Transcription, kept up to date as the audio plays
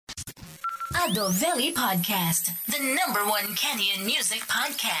Ado Valley Podcast, the #1 Kenyan music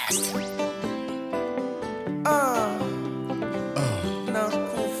podcast.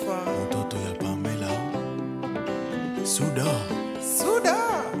 Nakufa mtoto ya Pamela Suda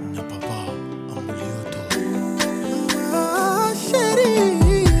na papa Ambulioto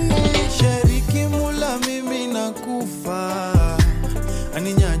Sheriki mula mimi nakufa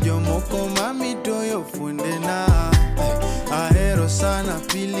Aninyajo moko mami toyo funde na Ahero sana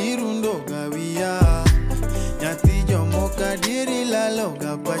pilirundo gawia Nyatijo moka diri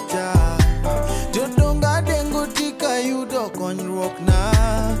laloga pacha Jodonga dengo tika yudo konyruok na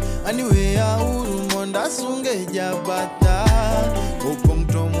Aniwe ya uru monda sunge jabata Opong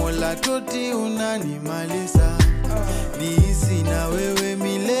tomola toti unani malisa Niisi na wewe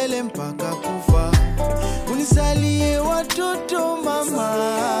milele mpaka kufa Unisalie watoto mama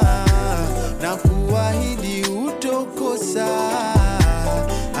Na kuahidi utokosa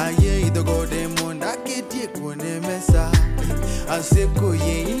Aye idogode monda ketie kone mesa Aseko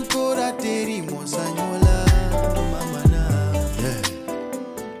ye inkora teri mosanyola mama na yeah.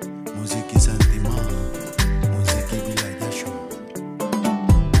 Muziki sentiment, muziki bila jasho.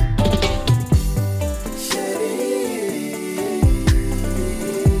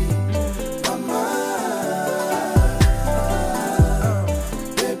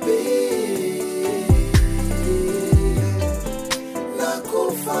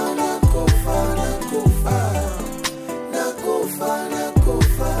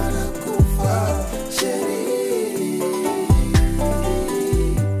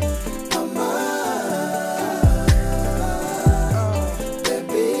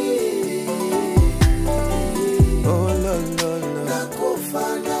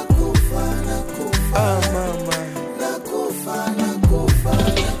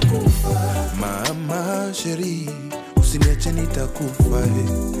 Sheri, usiniache nitakufa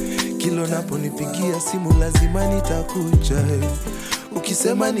Kilo napo nipigia simu lazima nitakuja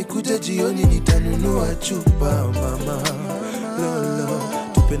Ukisema nikuja jioni nitanunua chupa mama Lolo,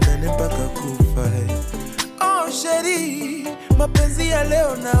 tupendane mpaka kufa Oh Sheri, mapenzi ya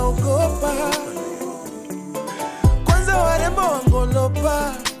leo naogopa Kwanza warembo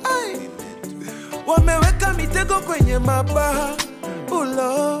wangolopa Wameweka mitego kwenye mabaha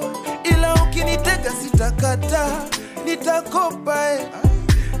Ulo ila ukinitega sitakata nitakopa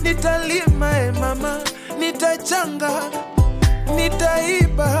nitalima mama nitachanga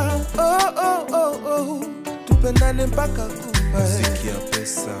nitaiba oh tupendane mpaka kufa Muziki ya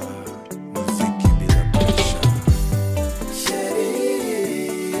pesa Muziki bila presha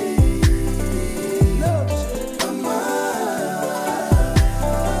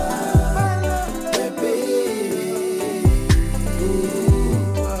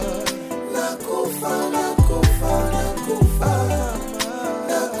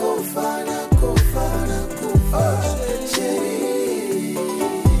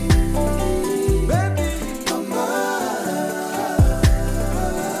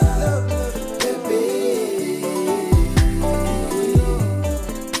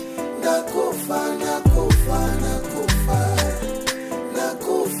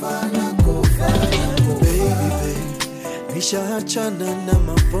Nishaachana na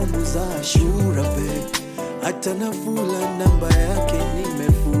mapombo za Ashura be hata nafula namba yake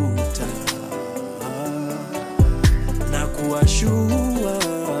nimefuta na kuashua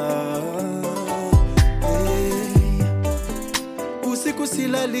usiku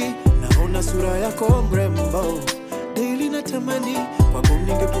silali naona sura yako mrembo daily natamani kwako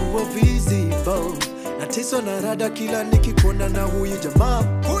ningekuwa visible nateswa na rada kila nikikuona na huyu jamaa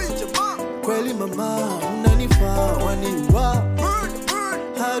kweli mama unanifaa waniwa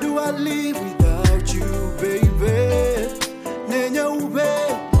How do I live without you baby Nenya ube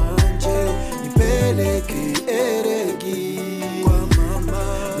manje nipeleke eregi Kwa mama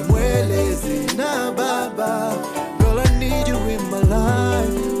nimweleze na baba Girl I need you in my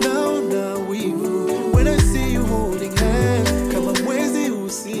life Naona wivu When I see you holding hands Kama mwezi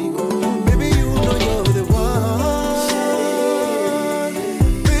usiku Baby you know you're the one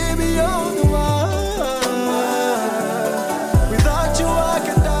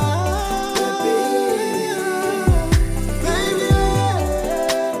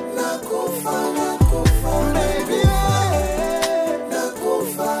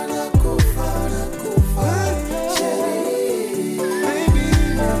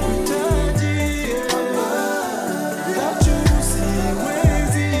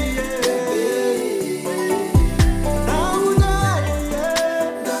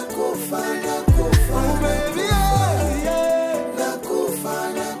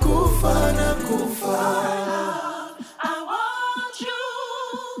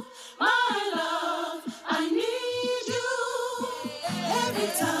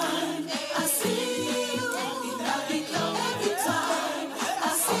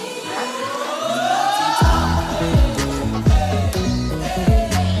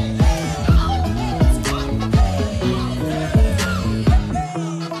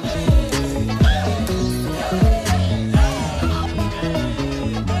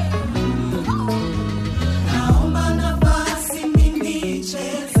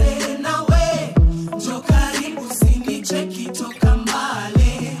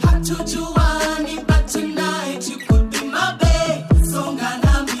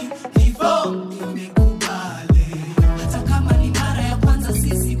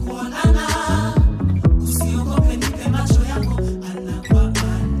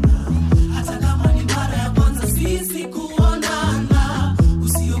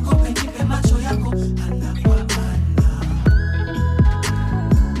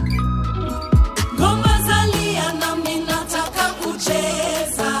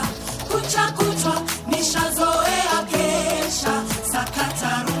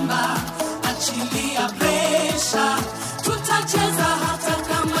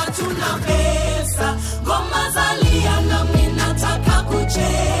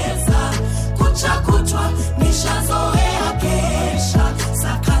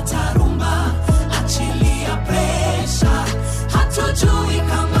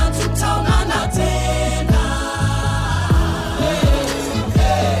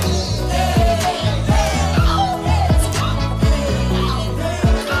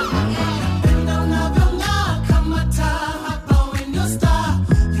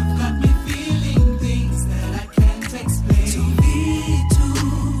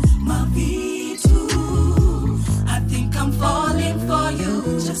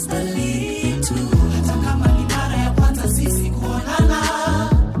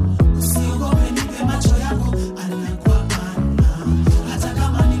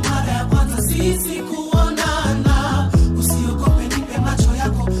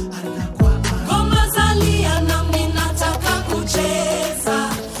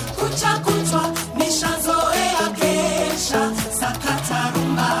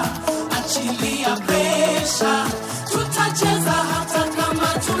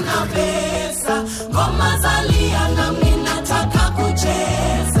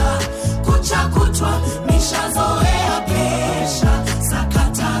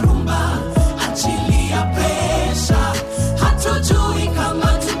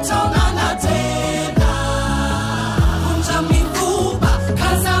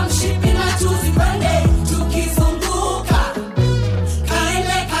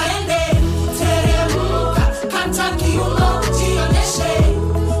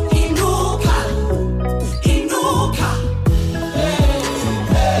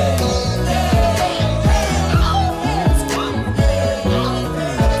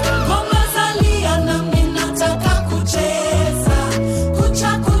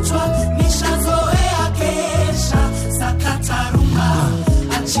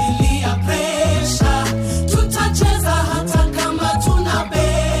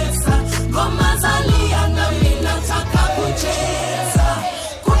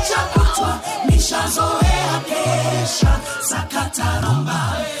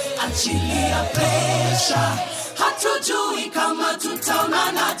achilia pressure, hatujui kama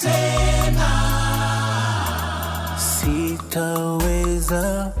tutaonana tena.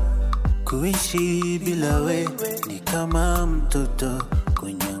 Sitaweza kuishi bila we, ni kama mtoto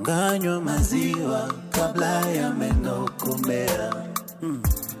kunyang'anywa maziwa kabla ya meno kumea.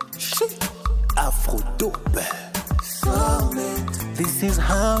 Afro-dope. This is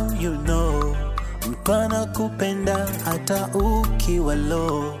how you know mtu anakupenda hata ukiwa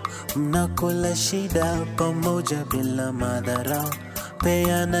low. Mnakula shida pamoja bila madharau,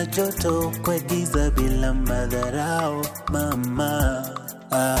 peana joto kwa giza bila madharau. Mama,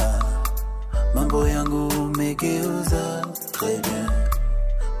 mambo yangu umegeuza très bien,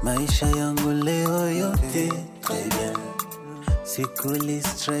 maisha yangu leo yote très bien. Sikuli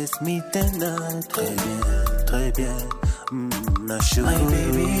stress mi tena très bien, très bien. Nashukuru. My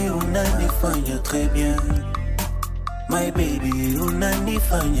baby unanifanya très bien, my baby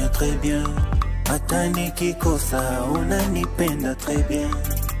unanifanya très bien. Hata nikikosa unanipenda très bien,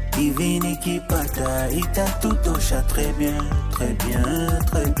 hivi nikipata itatutosha très bien, très bien,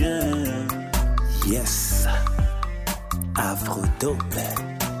 très bien. Yes, Afro-dope,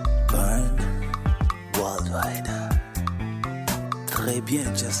 burn worldwide. Très bien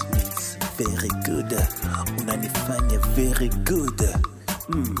just means very good, unanifanya very good.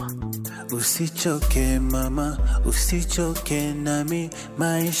 Usichoke mama, usichoke nami,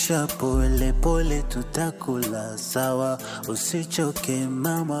 maisha pole pole tutakula sawa. Usichoke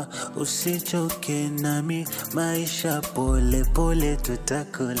mama, usichoke nami, maisha pole pole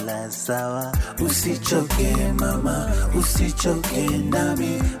tutakula sawa. Usichoke mama, usichoke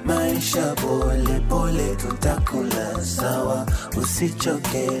nami, maisha pole pole tutakula sawa.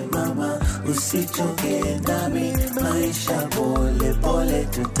 Usichoke mama, usichoke nami, maisha pole pole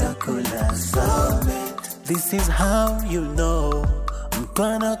tutakula sawa. This is how you know mtu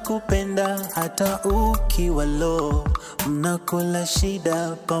anakupenda hata ukiwa low. Mnakula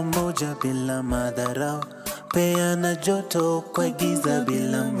shida pamoja bila madharau, peana joto kwa giza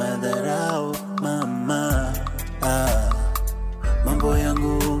bila madharau. Mama, mambo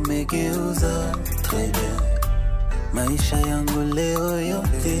yangu umegeuza très bien, maisha yangu leo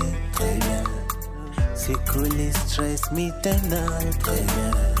yote très bien. Sikuli stress mi tena très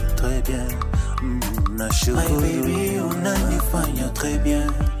bien, très bien. Nashukuru. My baby unanifanya très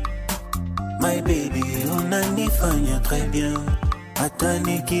bien, my baby unanifanya très bien. Hata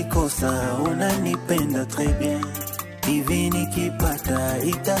nikikosa unanipenda très bien, hivi nikipata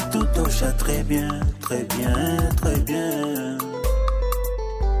itatutosha très bien, très bien, très bien.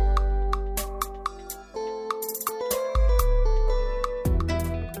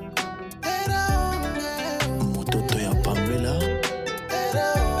 Mototo ya Pamela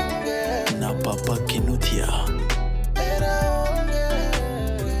na Papa Kinutia.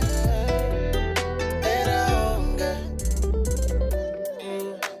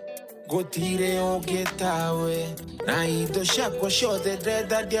 Gotire ogetawe na idosha kwa shode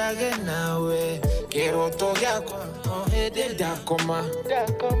dreda diage nawe keroto yako ohede dakoma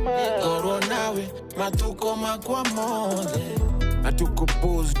goro nawe matukoma kwa mode atuko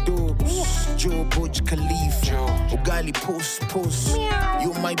pose dubs Joe Burj Khalifa ugali post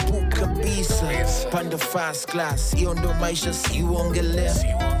you my book kabisa panda fast class yondo maisha siuongelea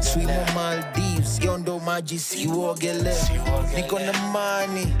swimo Maldives yondo maji siuogelea niko na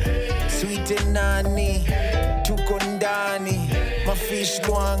money sweet nani tuko ndani mafish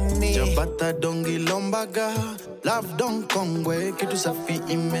luangni Jabata dongi lombaga love don kongwe kitu safi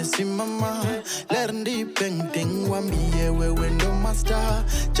imesimama lerndi painting wambie wewe ndo master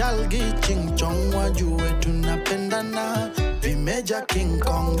chalgi ching chong wajue tunapendana vimeja King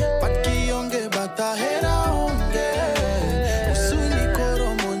Kong patkionge bata hera onge usuni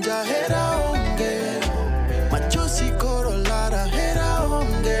koro monja hera onge machosi koro lara hera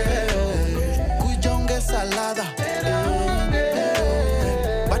onge kujonge salada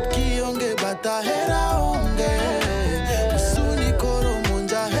patkionge bata hera onge usuni koro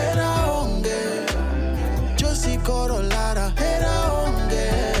monja hera onge chosi koro lara hera onge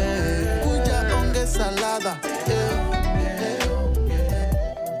kuja onge salada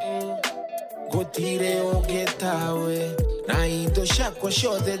Gotire ogetawe na idosha kwa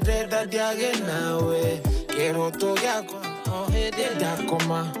shode dreda diage nawe keroto yako ohede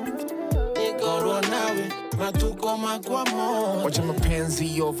dakoma goro nawe sema tuko makwamo. Wacha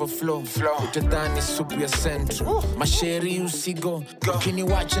mapenzi overflow, utadhani supu ya centro. Masheri usigo,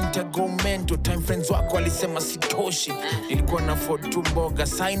 ukiniwacha nitago mento. Time friends wako walisema sitoshi, nilikuwa na afford tu mboga.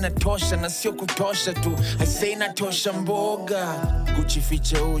 Sa inatosha na sio kutosha tu, I say inatosha mboga. Gucci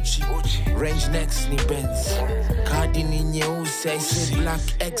fiche uchi, range next ni Benz, kadi ni nyeusi, I say black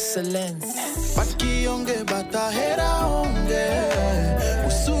excellence. Baki onge bata hera onge,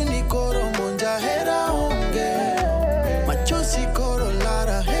 usuni koro monja hera onge, machozi koro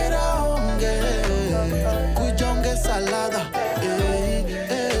lara hera onge, kujonge salada.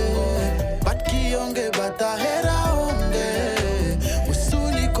 Baki onge bata hera onge,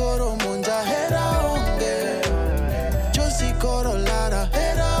 usuni koro monja hera onge, machozi koro lara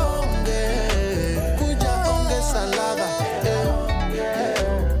hera onge, kuja onge salada.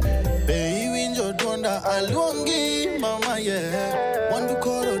 Alongi mama yeah, wandu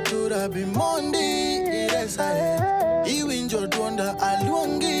koro tura bimondi iresa yeah. Iwinjo tuonda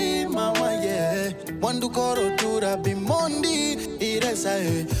alongi mama yeah, wandu koro tura bimondi iresa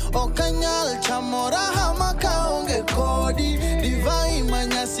yeah. Okanyal chamora hamaka onge kodi, divai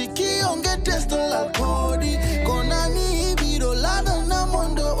manyasi ki onge testo la kodi. Konani biro lada na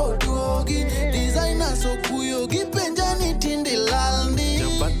mondo oduogi, designer so kuyo gipenjani tindi lalndi.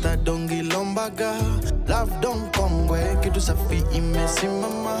 Jabata dongi lombaga, love don't kongwe, kitu safi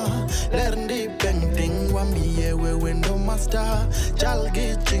imesimama. Lerndi painting, wambie wewe ndo master.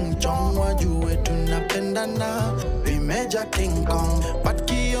 Chalgi ching chong, wajue tunapendana. Vimeja King Kong, but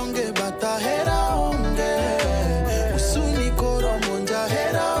kionge bata hera onge, usuni koro monja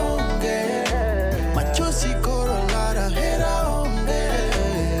hera onge, machozi koro lara hera onge,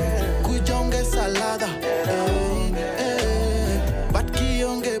 kujonge salada. But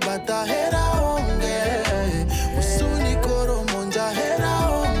kionge bata hera onge, usuni koro monja hera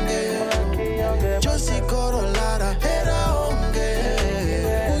onge, chozi koro lara hera onge,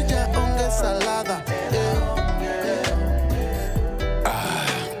 kuja onge salada.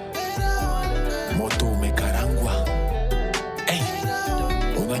 Moto umekarangwa. Hey,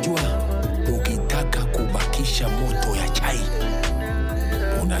 unajua ukitaka kubakisha moto ya chai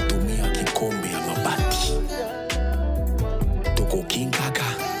unatumia kikombe ya mabati. Tuko Kingaka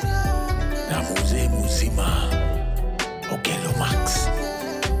na mzee mzima Okelo Max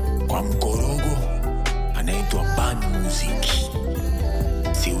kwa mkorogo anaitwa Ban Muziki.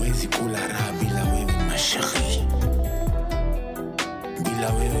 Siwezi kula raha bila wewe mashari, bila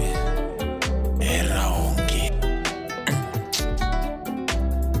wewe era onge.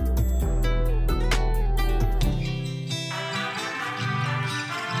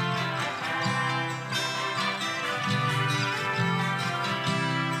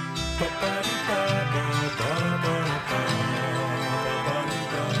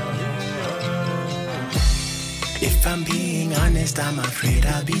 If I'm being honest, I'm afraid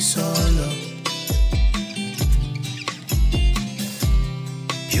I'll be solo.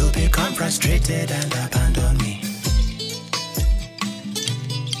 You'll become frustrated and abandon me.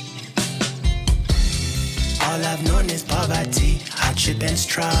 All I've known is poverty, hardship and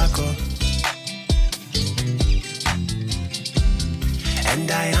struggle. And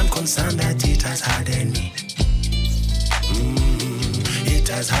I am concerned that it has hardened me. It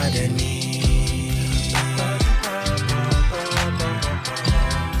has hardened me.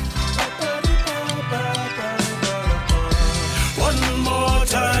 One more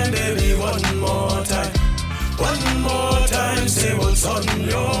time, baby, one more time. One more time, say what's on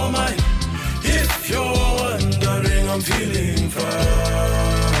your mind. If you're wondering, I'm feeling fine.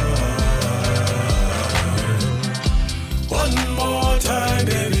 One more time,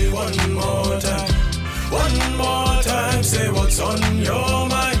 baby, one more time. One more time, say what's on your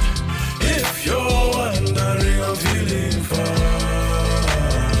mind. If you're wondering, I'm feeling fine.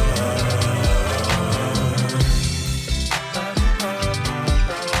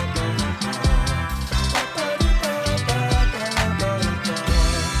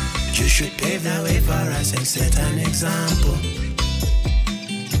 You should pave the way for us and set an example.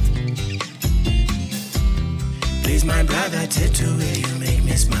 Please, my brother, Titu, will you make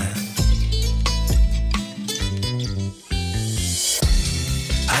me smile?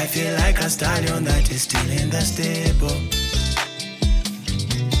 I feel like a stallion that is still in the stable.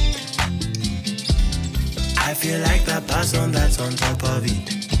 I feel like the person that's on top of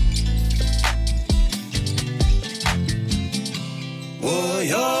it. Oh,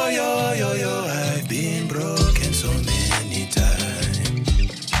 yo, yo, yo, yo, I've been broken so many times.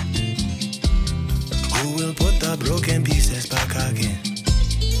 Who will put the broken pieces back again?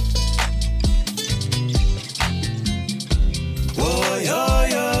 Oh, yo,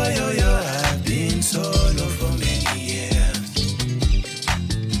 yo, yo, yo, I've been solo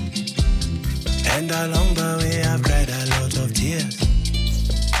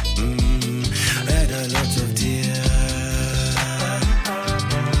Had a lot of tears.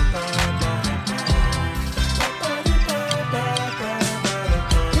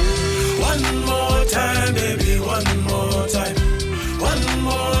 One more time, baby, one more time. One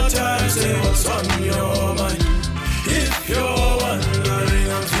more time, say what's on your mind. If you're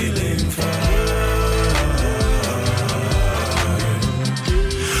wondering, I'm feeling fine.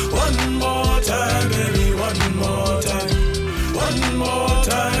 One more time, baby, one more time. One more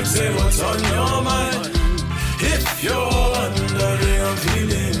time, say what's on your mind. If you're wondering, I'm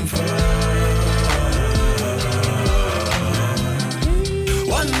feeling fine.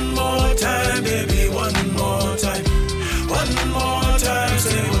 One more time, baby, one more time. One more time,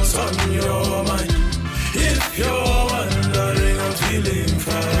 say what's on your mind. If you're wondering, I'm feeling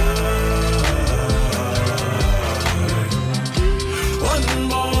fine. One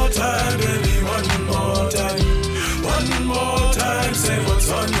more time, baby, one more time. One more time, say what's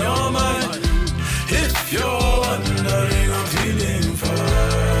on your mind. If you're wondering, I'm feeling fine.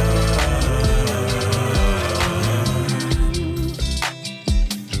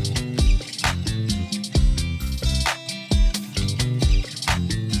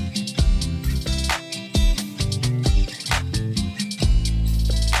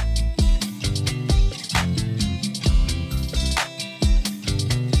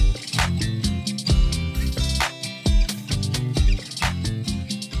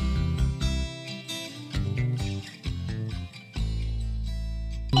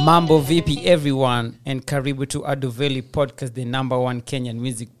 Mambo VP everyone, and karibu to Adoveli Podcast, the number one Kenyan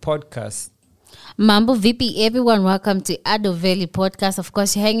music podcast. Mambo VP everyone, welcome to Adoveli Podcast. Of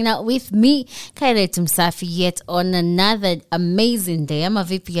course, you're hanging out with me, Kairetu Msafi, yet on another amazing day. I'm a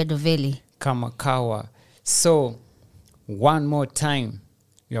VP Adoveli. Kamakawa. So, one more time,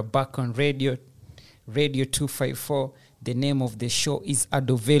 you're back on Radio 254. The name of the show is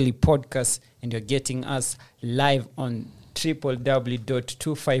Adoveli Podcast, and you're getting us live on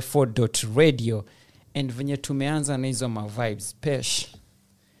www.254.radio. And venye tumeanza na hizo ma vibes pesh,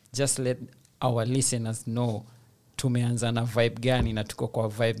 just let our listeners know tumeanza na vibe gani na tuko kwa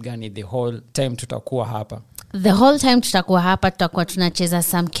vibe gani the whole time tutakuwa hapa. The whole time tutakuwa hapa, tutakuwa tunacheza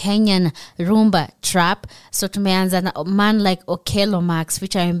some Kenyan rumba trap. So tumeanza na Man Like Okello Max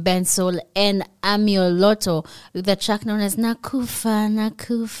featuring Ben Soul and Amio Lotto with the track known as Nakufa,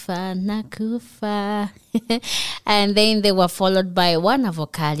 Nakufa, Nakufa. And then they were followed by Wana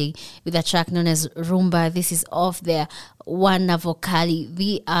Vokali with a track known as Rumba. This is off their Wana Vokali,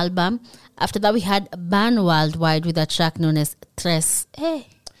 the album. After that, we had Ban Worldwide with a track known as Tres. Hey.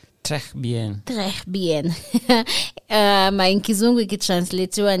 Très bien. Très bien. My Kizungu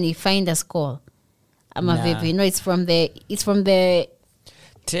ikitranslatewa ni find a score. Ama vipi? No, it's from the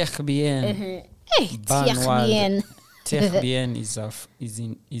Très bien. Hey, très bien. Très bien is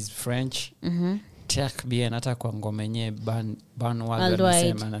French. Très bien hata kwa ngoma yenyewe Ban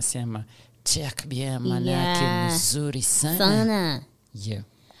Worldwide anasema très bien maana yake mzuri sana. Yeah.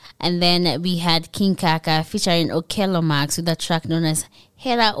 And then we had King Kaka featuring Okello Max with a track known as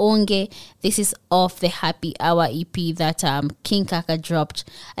Hera Onge. This is off the Happy Hour EP that King Kaka dropped.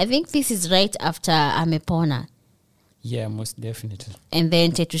 I think this is right after Amepona. Yeah, most definitely. And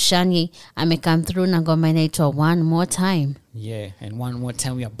then Tetushani amekam through na ngoma inaitwa One More Time. Yeah, and one more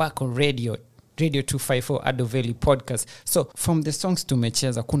time we are back on Radio 254 Adoveli Podcast. So from the songs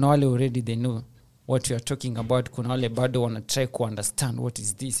tumecheza, kuna wale already they know what we are talking about. Kuna wale bado wana try to understand what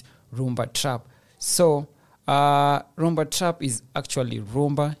is this rumba trap. So rumba trap is actually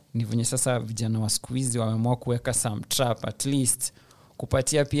rumba. Ni venye sasa vijana wa siku hizi wameamua kuweka some trap at least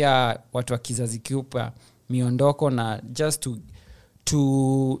kupatia pia watu wa kizazi kipya miondoko na just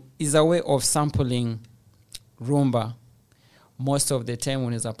to is a way of sampling rumba. Most of the time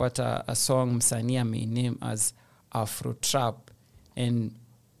unaweza pata a song msanii amename as Afro Trap, and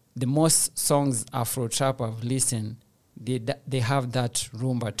the most songs Afro Trap I've listened, they have that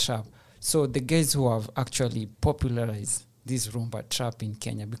rumba trap. So the guys who have actually popularized this rumba trap in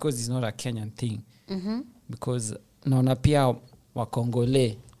Kenya, because it's not a Kenyan thing, because naona pia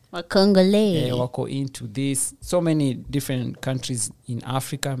Wakongole wako into this. So many different countries in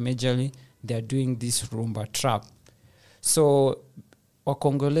Africa, majorly, they are doing this rumba trap. So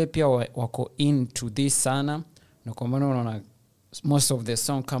Wakongole pia wako into this sana, na kwa maana unaona most of the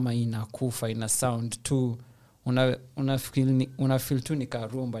song kama inakufa ina sound tu una feel tu ni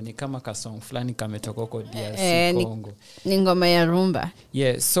karumba, ni kama ka song fulani kametoka kwa DRC Congo. Ni ngoma ya rumba.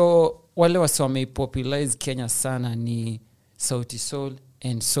 Yeah, so wale wame popularize Kenya sana ni Sauti Sol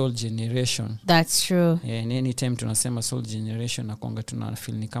and Soul Generation. That's true. And anytime tunasema Soul Generation na konga tuna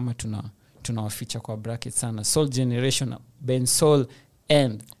feel ni kama tunawaficha kwa bracket sana. Soul Generation, Ben Soul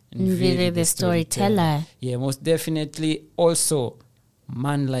and Nviri the storyteller. Yeah, most definitely. Also,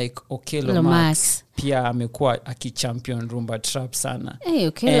 man like Okello Max pia amekuwa akichampion rumba trap sana. Hey,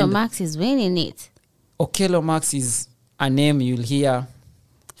 Okello Max is winning it. Okello Max is a name you'll hear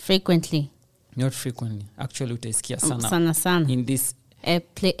frequently. Not frequently. Actually, utaisikia sana in this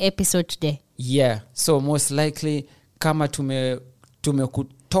episode today. Yeah. So most likely kama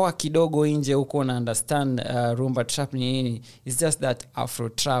tumekutoa kidogo nje huko na understand rumba trap ni nini, it's just that Afro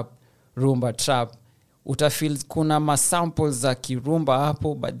trap, rumba trap, utafeel kuna ma samples za kirumba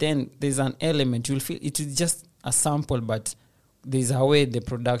hapo, but then there's an element you'll feel it is just a sample, but there's a way the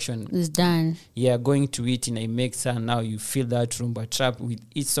production is done. Yeah, going to it in a mixer, now you feel that rumba trap. With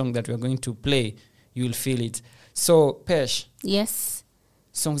each song that we're going to play, you'll feel it. So Pesh, yes,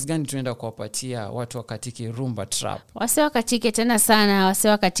 songs gani tunaenda kuwapatia watu wakatike rumba trap? Wase wakatike tena sana, wase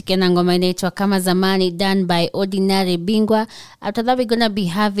wakatike na ngoma inaitwa Kama Zamani, done by Ordinary Bingwa. After that, we're gonna be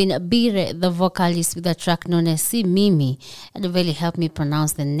having Bire, the vocalist, with a track known as Si Mimi. And really help me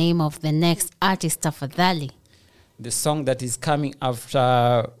pronounce the name of the next artist, Tafadhali. The song that is coming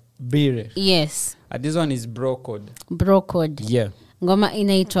after Bire. Yes. This one is Bro Code. Bro Code. Yeah. Ngoma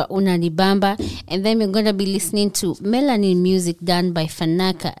inaitwa Unanibamba. And then we're going to be listening to Melanin music done by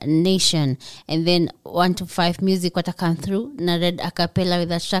Fanaka Nation. And then 1 to 5 music wata come through na Red Acapella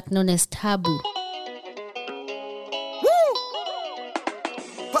with a track known as Tabu. Woo!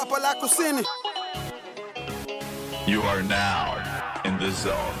 Papa La Kusini. You are now in the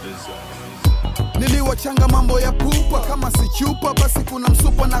zone. Niliwachanga mambo ya pupa, kama si chupa basi kuna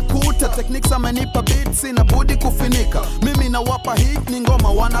msupa na kuta. Techniques amenipa beats na budi kufinika. Mimi na wapa hit ni ngoma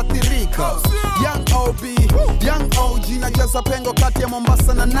wanathirika. Young OB, young OG, na jaza pengo kati ya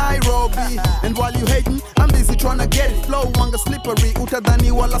Mombasa na Nairobi. And while you hating, I'm busy trying to get it. Flow wanga slippery,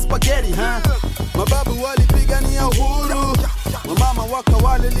 utadhani wala spaghetti, huh? Mababu walipigania uhuru, mama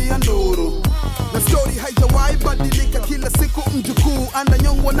wakawalilia nduru. Na story haijawahi badilika, kila siku mjukuu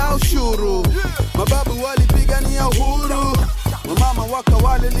ananyongwa na ushuru. Mababu walipigania uhuru, mama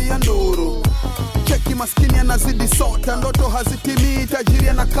wakawalilia nduru. Cheki maskini anazidi sota, ndoto hazitimii, tajiri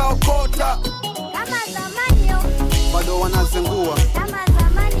anakaokota. Kama zamani yo, bado wanazengua. Kama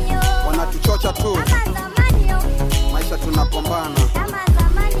zamani yo, wanatuchocha tu. Kama zamani yo, maisha tunapambana. Kama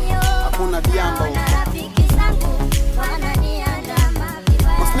zamani yo, hakuna diamba. Naona rafiki zangu wananiandama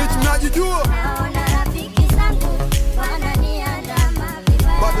vibaya. Masnitch mnajijua. Naona rafiki zangu wananiandama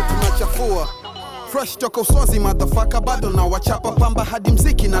vibaya. Bado tunachafua. Fresh toka Uswazi motherfucker, bado na wachapa pamba hadi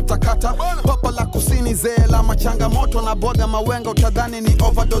mziki na takata. Papa La Kusini zela machangamoto na boga mawenga, utadhani ni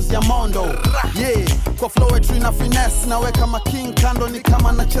overdose ya mondo. Yeah, kwa flowetry na finesse, naweka making kando ni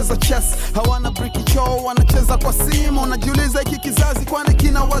kama nacheza chess. Hawana briki show, wanacheza kwa simu. Najiuliza hiki kizazi kwani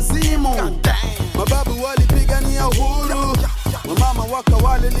kina wazimu. Mababu walipigania uhuru, mama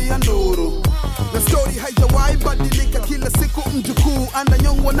wakawalilia nduru. Na story haijawahi badilika, kila siku mjukuu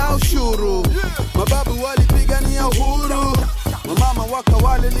ananyongwa na ushuru. Mababu walipigania uhuru, mama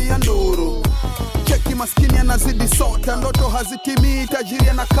wakawalilia nduru. Cheki maskini anazidi sota, ndoto hazitimii, tajiri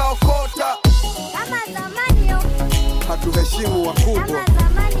anakaokota. Kama zamani yo, hatuheshimu wakubwa. Kama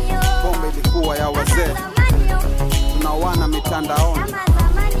zamani yo, pombe ilikuwa ya wazee. Kama zamani yo, tunawana mitandaoni. Kama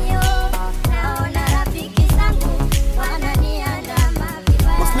zamani yo, naona rafiki zangu wananiandama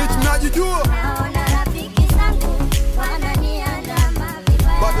vibaya. Masnitch mnajijua. Naona rafiki zangu wananiandama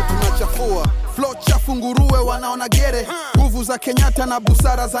vibaya. Bado tunachafua. Flow chafu nguruwe wanaona gere. Nguvu za Kenyatta na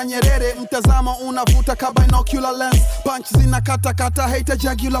busara za Nyerere. Mtazamo unavuta ka binocular lens. Punch zinakata kata hater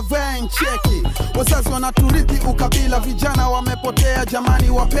jugular vein. Cheki wazazi wanaturithi ukabila, vijana wamepotea jamani,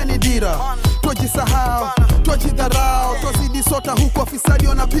 wapeni dira. Twajisahau, twajidharau, twazidi sota huku afisadi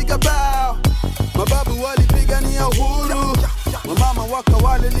wanapiga bao. Mababu walipigania uhuru, mama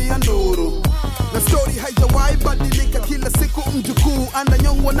wakawalilia nduru. Na story haijawahi badilika, kila siku mjukuu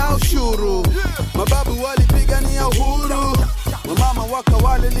ananyongwa na ushuru. Mababu walipigania uhuru, mama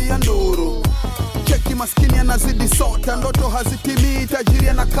wakawalilia nduru. Cheki maskini anazidi sota, ndoto hazitimii, tajiri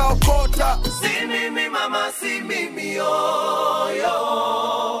anakaokota. Si mimi mama, si mimi yo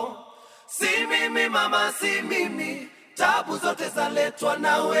yo. Si mimi mama, si mimi. Tabu zote zaletwa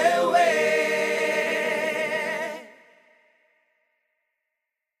na wewe.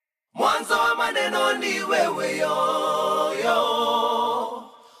 Mwanzo wa maneno ni wewe yo yo.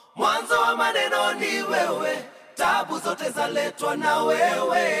 Mwanzo wa maneno ni wewe. Tabu zote zaletwa na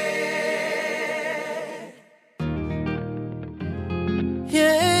wewe.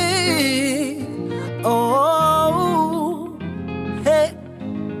 Yeah. Oh. Hey.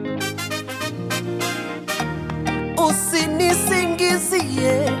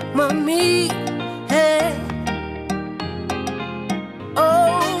 Usinisingizie mami. Hey.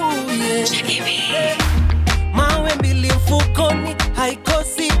 Oh. Mawe mbili mfukoni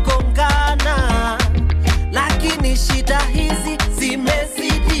haikosi gongana, lakini shida hizi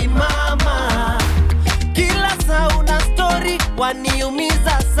zimezidi mama. Kila saa una story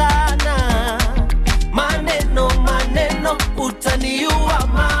waniumiza sana. Maneno utaniua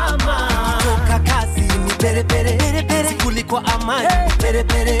mama. Toka kazi ni pere pere, sikuli kwa amani pere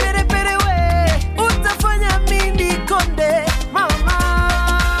pere we. Utafanya mimi konde mama.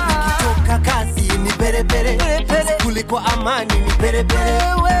 Nikitoka kazi ni pere pere, sikuli kwa amani ni pere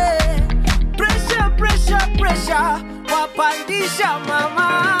we. Pressure wapandisha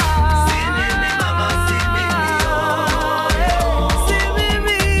mama.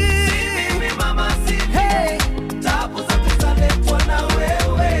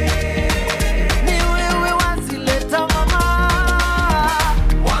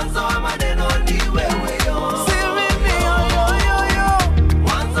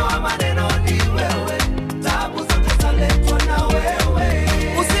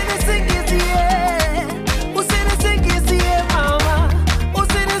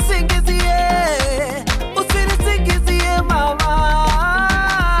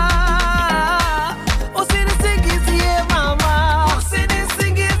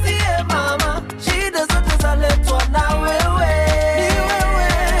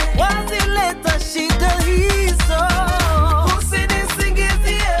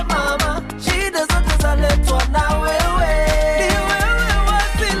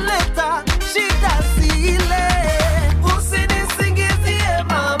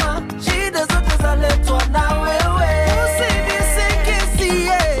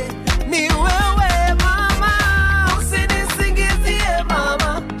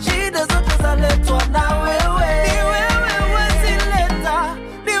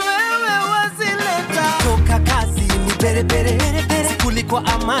 Kwa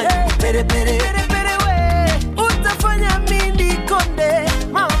amani pere we. Utafanya mimi konde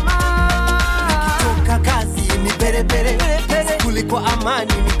mama. Nikitoka kazi ni pere sikuli kwa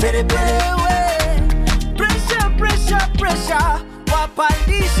amani ni pere we. Pressure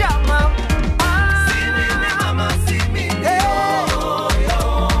wapandisha mama.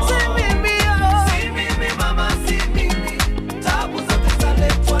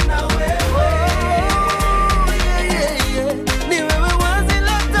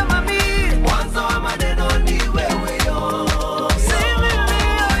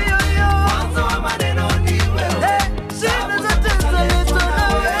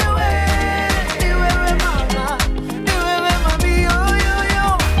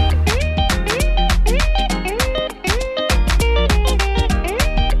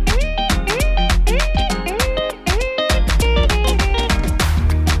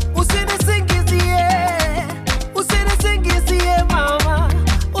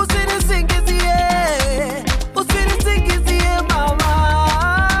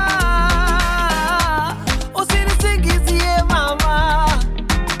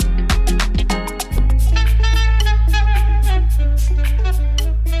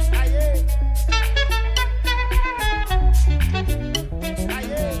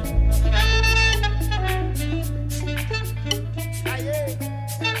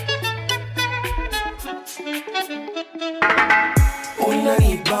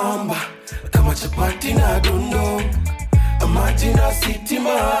 Unanibamba kama chapati na dondo, maji na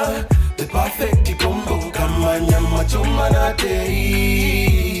sitima, the perfect combo. Kama nyama choma na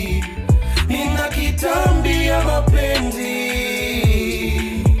tei, nina kitambi ya mapenzi.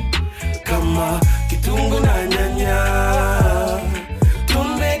 Kama kitungu na nyanya,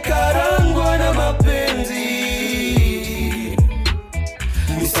 tumekarangwa na mapenzi.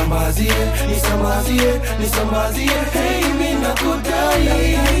 Nisambazie, hey mina kudai.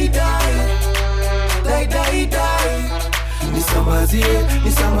 Die.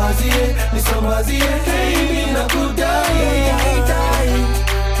 Nisambazie, hey mina kudai.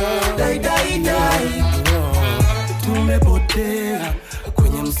 Die. Tumepotea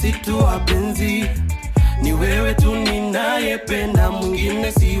kwenye msitu wa penzi, ni wewe tu ninayependa,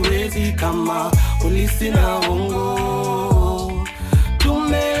 mwingine siwezi. Kama polisi na hongo,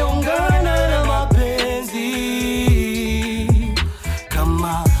 tumeungana na mapenzi.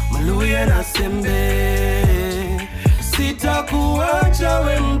 Kama Maluya na Sembe, sitakuacha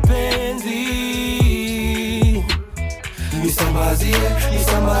we mpenzi.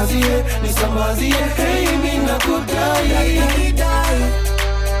 Nisambazie, hey mina kudai. Die.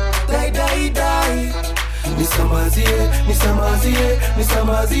 Nisambazie,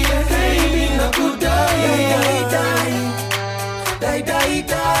 hey mina kudai.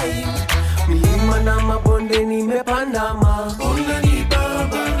 Die. Milima na mabonde nimepanda ma.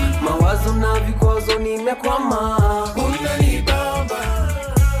 Unanibamba. Mawazo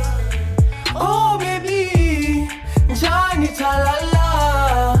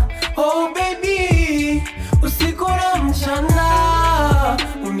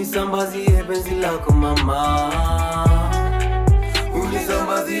lako mama,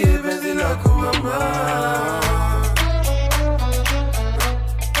 unisambazie penzi lako mama.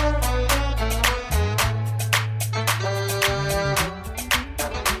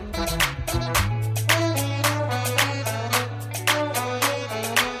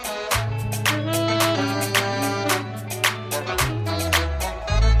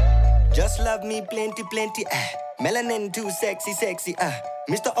 Just love me plenty, plenty, melanin too sexy, sexy,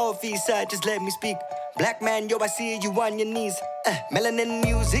 Mr. Officer, just let me speak. Black man, yo, I see you on your knees. Melanin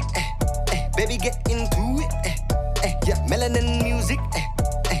music, baby, get into it. Yeah, melanin music,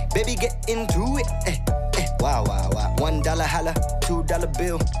 baby, get into it. Wow, wow, wow. $1 holla, $2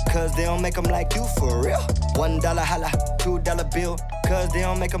 bill, cause they don't make them like you for real. $1 holla, $2 bill, cause they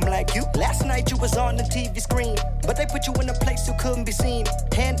don't make them like you. Last night you was on the TV screen, but they put you in a place you couldn't be seen.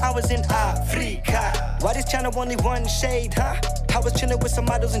 And I was in Africa. Why this channel only one shade, huh? I was chilling with some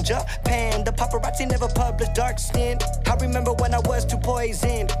models in Japan. The paparazzi never published dark skin. I remember when I was too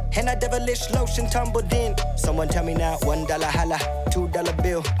poisoned, and I devilish lotion tumbled in. Someone tell me now, $1 holla, $2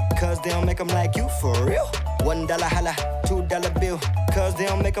 bill, cause they don't make them like you for real. $1 holla, $2 bill, cause they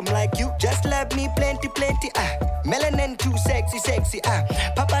don't make them like you. Just love me plenty, plenty, melanin too sexy, sexy,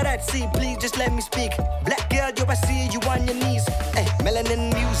 paparazzi, please just let me speak. Black girl, yo, I see you on your knees. Melanin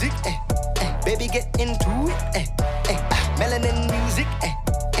music, baby, get into it. Melanin music,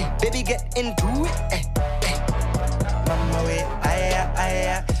 baby, get into it. Mama way, aya,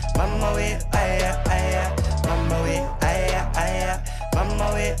 aya, mama way, aya, aya, mama way, aya, aya,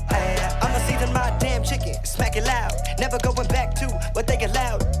 mama way, aya. I'ma season my damn chicken, smack it loud. Never going back to what they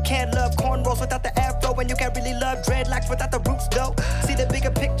allowed. Can't love cornrows without the afro, and you can't really love dreadlocks without the roots, though. See the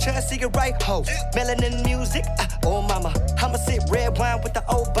bigger picture, see it right, ho. Melanin music, oh mama. I'ma sip red wine with the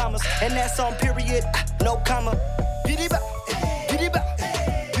Obamas, and that's on period, no comma. Giddy-ba, giddy-ba,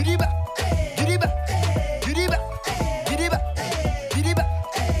 giddy-ba, giddy-ba, giddy-ba, giddy-ba, giddy-ba,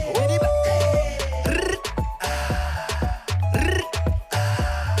 giddy-ba.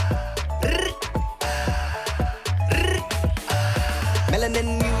 Melanin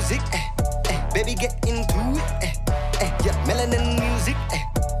music, baby, get into it. Yeah, melanin music,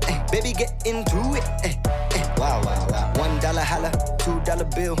 baby, get into it. Wow, wow, wow. $1 holla,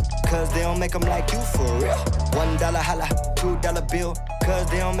 $2 bill, cause they don't make them like you for real. $1 holla, $2 bill, cause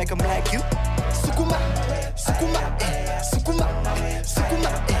they don't make them like you. Sukuma, sukuma, sukuma, sukuma,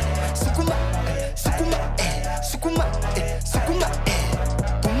 sukuma, sukuma, sukuma, sukuma,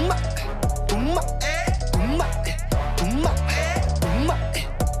 tumma, tumma, tumma, tumma, tumma,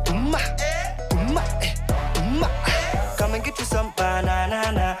 tumma, tumma, tumma. Come and get you some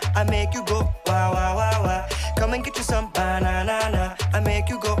banana, I make you go wow, wow, wow, wow. Come and get you some banana, I make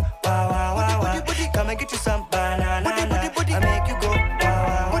you go wow, wow, wow, wow. Come and get you some banana, I make you go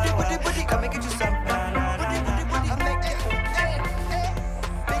wow, wow, wow. Come and get you some banana, I make you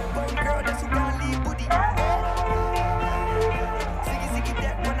big bone girl, that's who gonna leave booty. Ziggy ziggy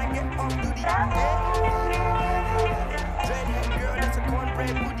that when I get off duty. Dreadhead girl, that's a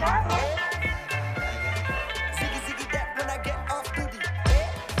cornbread booty. Ziggy ziggy that when I get off duty.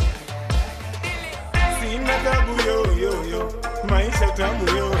 Sina tabu yo yo yo, maisha tamu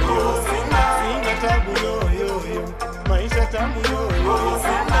yo yo. Sina tabu yo yo yo, maisha tamu yo yo.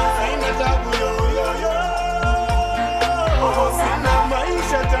 Sina tabu yo yo yo, sina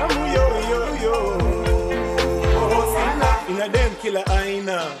maisha tamu yo yo yo. Ina dem kila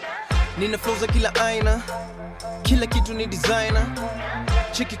aina, nina flow za kila aina, kila kitu ni designer.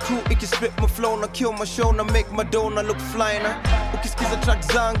 Cheki crew ikispit my flow na kill my show na make my dough na look flyna. Ukisikiza track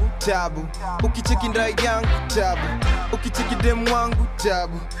zangu tabu, ukicheki ndai yangu tabu, ukicheki dem wangu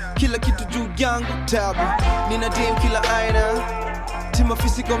tabu, kila kitu juu yangu tabu. Nina dem kila aina, tima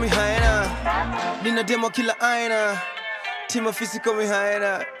physical mi haina. Nina demo kila aina, tima physical mi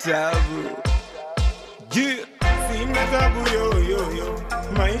haina tabu. Yeah. Sina tabu yo yo yo,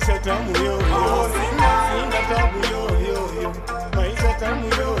 maisha tamu yo yo. Sina tabu yo yo yo, maisha tamu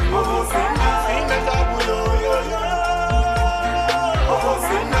yo yo. Sina tabu yo yo yo,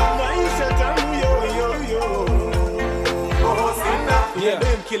 sina maisha tamu yo yo yo. Yeah,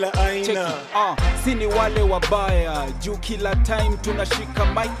 dem kila aina. Sini wale wabaya, juu kila time tunashika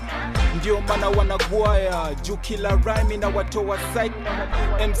mic. Ndio maana wanagwaya, juu kila rhyme na watoa psych.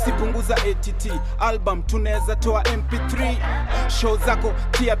 MC punguza ATT, album tunaweza toa MP3. Show zako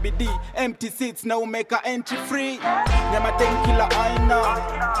tia BD, empty seats na umeka entry free. Nyama dem kila aina,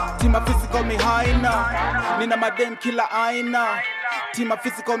 tima physical mi haina. Nina madem kila aina, tima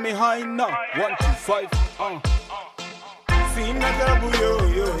physical mi haina. 1, 2, 5, Sina tabu yo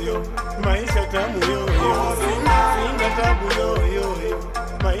yo yo, maisha tamu yo yo. Sina tabu yo yo yo,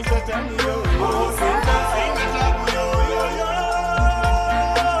 maisha tamu yo yo.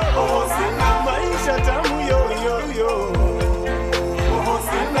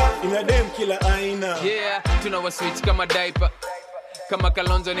 kila aina. Yeah, tunawaswitch kama diaper. Kama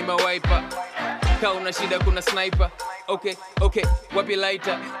Kalonzo nimewiper. Ka una shida kuna sniper. Okay, wapi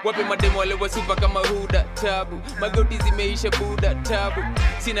lighter? Wapi mademo wale wa super kama Huda? Tabu, magoti zimeisha Buda. Tabu,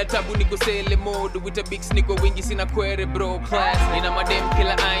 sina tabu niko sele mode. With a big niko wingi sina query bro. Class, nina madem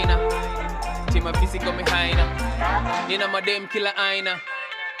kila aina. Tima physical me haina. Nina madem kila aina.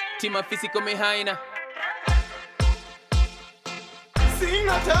 Tima physical me haina.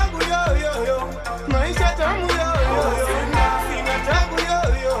 Sina tabu yo. Maisha tamu yo. Sina tabu yo.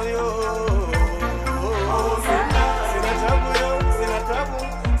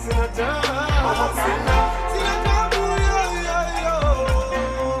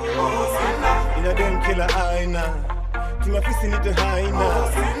 Inadem kila aina, timafisi nite haina.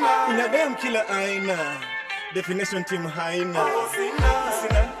 Inadem kila aina, definition team haina.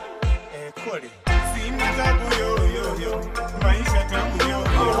 Sina kweli. Sina tabu yo, maisha tamu yo.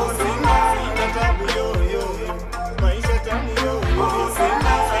 Sina tabu yo, maisha tamu yo.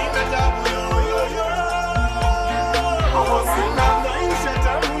 Sina tabu yo. Maisha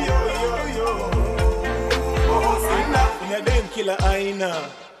tamu yo. Inadem kila aina.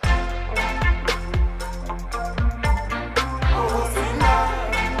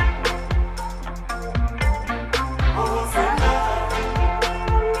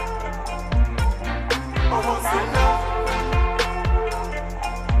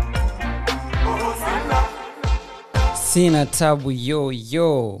 Sina tabu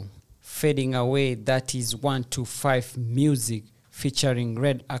yo. Fading away, that is 125 music featuring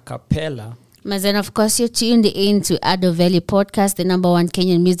Red Acapella. And of course, you're tuned in to Ado Valley Podcast, the number one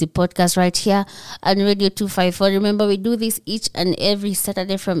Kenyan music podcast right here on Radio 254. Remember, we do this each and every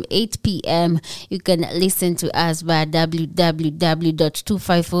Saturday from 8 p.m. You can listen to us via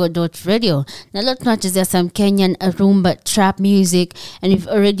www.254.radio. Now, let's not just some Kenyan rumba trap music. And we've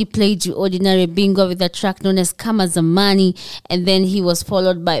already played you Ordinary Bingo with a track known as Kama Zamani. And then he was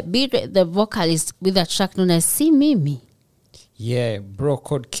followed by Bire, the vocalist, with a track known as Si Mimi. Yeah, Bro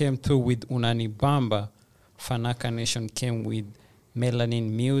Code came through with Unani Bamba. Fanaka Nation came with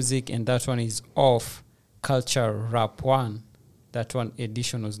Melanin Music, and that one is off Culture Rap 1. That one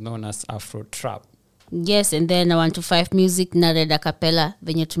edition was known as Afro Trap. Yes, and then 125 music na Red Acapella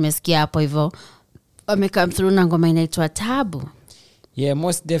venye tumesikia hapo hivyo. Wamecome through na ngoma inaitwa Tabu. Yeah,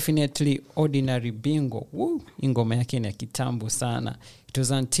 most definitely Ordinary Bingo. Woo, ngoma yake ni ya kitambo sana. It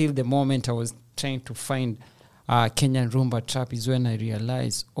was until the moment I was trying to find Kenyan rumba trap is when I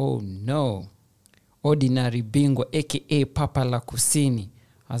realized, oh no, Ordinary Bingo, aka Papa La Kusini,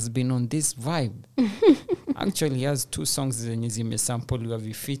 has been on this vibe. Actually, he has 2 songs zenye zimesampoliwa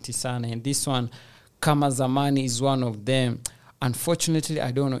vifiti sana, and this one, Kama Zamani, is one of them. Unfortunately,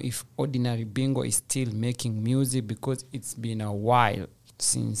 I don't know if Ordinary Bingo is still making music because it's been a while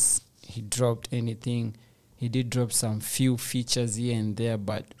since he dropped anything. He did drop some few features here and there,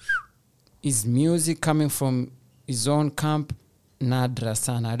 but his music coming from his own camp, nadra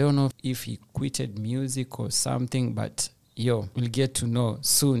sana. I don't know if he quitted music or something, but we'll get to know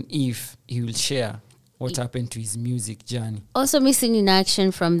soon if he will share what happened to his music journey. Also missing in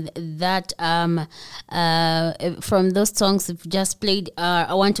action from that, from those songs we've just played,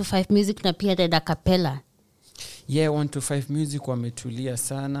 125 music na pia Red Acapella. Yeah, 125 music wametulia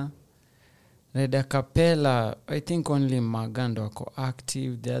sana. Red Acapella, I think only Maga ndo ako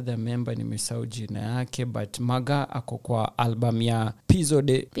active. The other member nimesahau jina yake, but Maga ako kwa album ya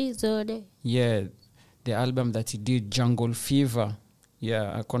Pizode. Yeah, the album that he did, Jungle Fever.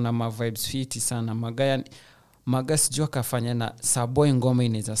 Yeah, akona ma vibes fiti sana. Maga sijua kafanya na Saboy ngoma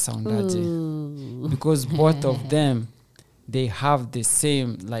inaweza soundaje. Because both of them, they have the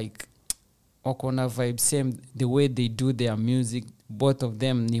same, like, wakona vibe same, the way they do their music. Both of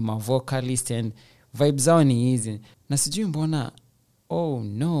them ni ma vocalist and vibes zao ni easy. Na sijui mbona,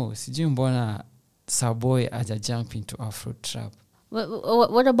 sijui mbona Saboy aja jump into Afro Trap.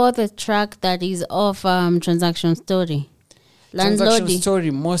 What about the track that is off Transaction Story? Transaction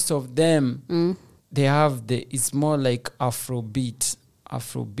Story, most of them, they have it's more like Afrobeat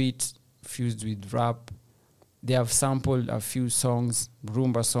fused with rap. They have sampled a few songs,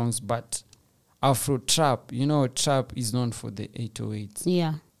 rumba songs, but Afro Trap, trap is known for the 808s.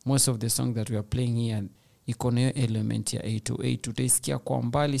 Yeah. Most of the songs that we are playing here, iko na element ya 808. Utaisikia kwa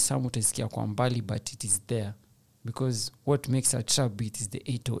mbali, some utaisikia kwa mbali, but it is there. Because what makes a trap beat is the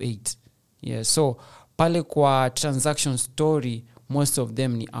 808. Yeah, so pale kwa Transaction Story, most of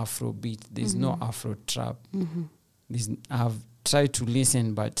them ni Afrobeat. There's no Afro Trap. I've tried to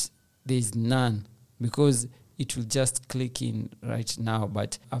listen, but there's none. Because it will just click in right now.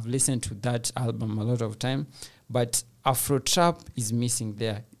 But I've listened to that album a lot of time. But Afro Trap is missing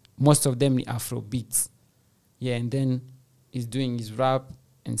there. most of them Afro beats. Yeah, and then he's doing his rap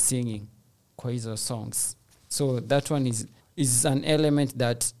and singing kwa hizo songs. So that one is an element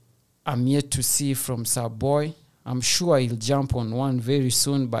that I'm yet to see from Starboy. I'm sure he'll jump on one very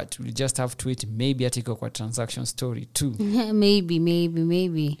soon, but we'll just have to wait. Maybe atiko kwa Transaction Story too.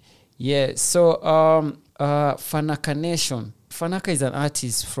 maybe. Yeah, so Fanaka Nation. Fanaka is an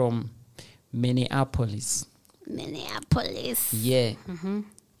artist from Minneapolis. Yeah.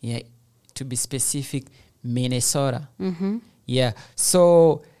 Yeah, to be specific, Minnesota. Yeah,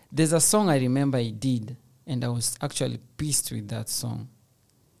 so there's a song I remember he did, and I was actually pissed with that song.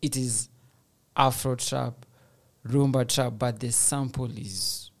 It is Afro trap, rumba trap, but the sample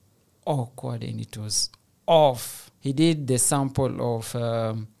is awkward and it was off. He did the sample of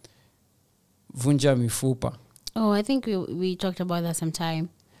Vunja Mifupa. Oh, I think we talked about that sometime.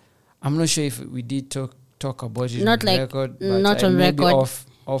 I'm not sure if we did talk about it Not on like- record, but not on maybe record.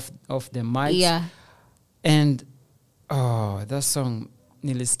 off the mic. Yeah. And that song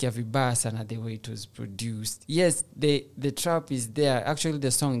nilisikia vibaya sana the way it was produced. Yes, the trap is there. Actually,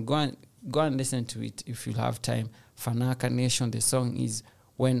 the song, go and listen to it if you have time. Fanaka Nation, the song is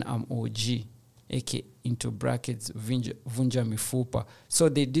When I'm OG, aka into brackets Vunja Mifupa. So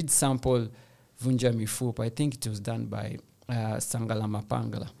they did sample Vunja Mifupa. I think it was done by Sangala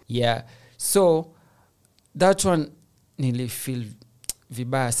Mapangala. Yeah. So that one nearly feel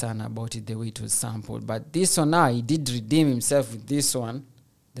vibaya sana about it, the way it was sampled. But this one now, he did redeem himself with this one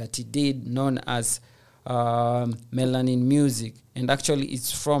that he did, known as Melanin Music. And actually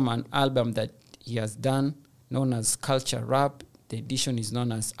it's from an album that he has done, known as Culture Rap. The edition is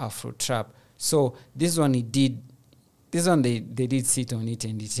known as Afro Trap. So this one they did sit on it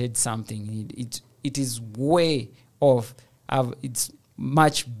and it said something. It is way off. It's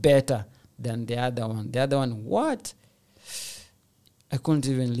much better than the other one. The other one, what? I couldn't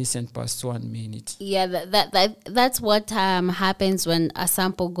even listen past 1 minute. Yeah, that's what happens when a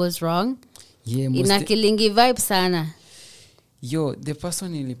sample goes wrong. Yeah, Inakilingi vibe sana. Yo, the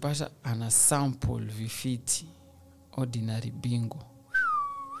person ilipata ana sample vifiti Ordinary Bingo.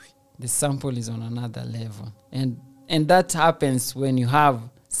 The sample is on another level. And that happens when you have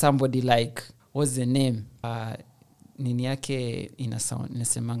somebody like, what's the name? Nini yake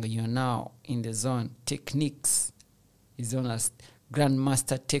inasemanga, you're now in the zone. Techniques is known as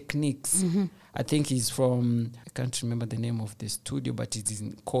Grandmaster Techniques. I think he's from, I can't remember the name of the studio, but it is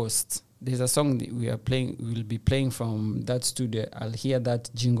in Coast. There's a song that we'll be playing from that studio. I'll hear that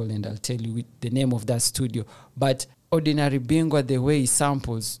jingle and I'll tell you the name of that studio. But Ordinary Bingo, the way he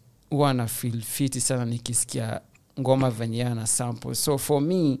samples, wana feel fiti sana nikisikia ngoma venye ana sample. So for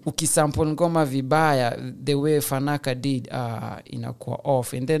me, ukisample ngoma vibaya, the way Fanaka did, inakuwa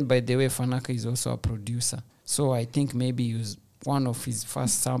off. And then by the way, Fanaka is also a producer. So I think maybe he was one of his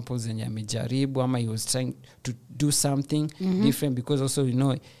first samples and amejaribu, ama he was trying to do something different, because also, you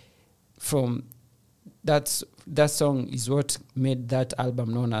know, from that song is what made that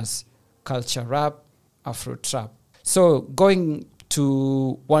album known as Culture Rap, Afro Trap. So going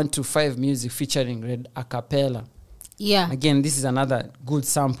to 1 to 5 music featuring Red Acapella. Yeah. Again, this is another good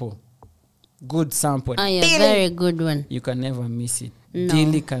sample. Good sample. Oh, yeah, very good one. You can never miss it. No.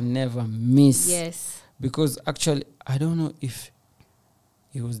 Dilly can never miss. Yes. Because actually, I don't know if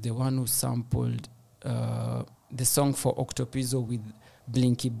he was the one who sampled the song for Octopizzo with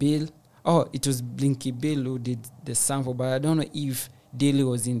Blinky Bill. Oh, it was Blinky Bill who did the sample, but I don't know if Dilly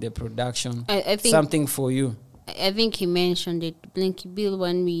was in the production. I think Something for You. I think he mentioned it, Blinky Bill,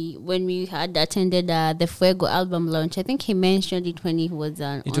 when we had attended the Fuego album launch. I think he mentioned it when he was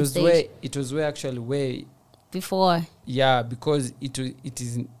on stage. It was way before. Yeah, because it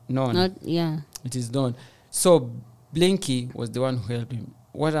is known. It is known. So Blinky was the one who helped him.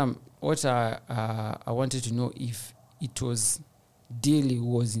 What I wanted to know if it was Dilly who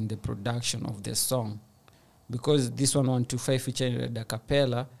was in the production of the song, because this 1 to 5 featuring Red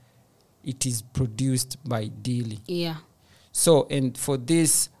Acapella, it is produced by Dilly. Yeah. So, and for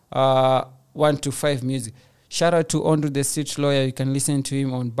this 1 to 5 music, shout out to Andrew the Street Lawyer. You can listen to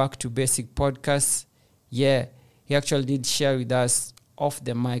him on Back to Basic podcast. Yeah, he actually did share with us off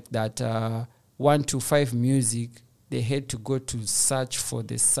the mic that 1 to 5 music, they had to go to search for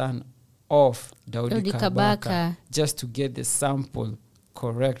the son of Daudi Kabaka just to get the sample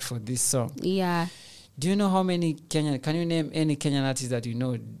correct for this song. Yeah. Do you know how many can you name any Kenyan artists that you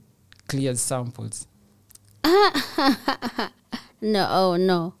know cleared samples?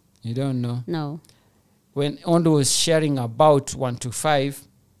 No. You don't know? No. When Ondo was sharing about 1 to 5,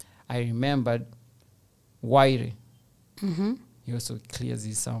 I remembered Waire. He also clears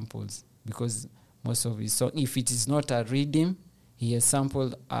his samples because most of his songs, if it is not a rhythm, he has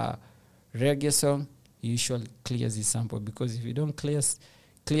sampled a reggae song, he usually clears his sample, because if you don't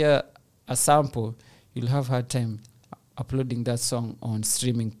clear a sample, you'll have hard time uploading that song on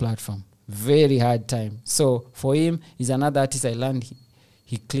streaming platform. Very hard time. So for him, he's another artist I learned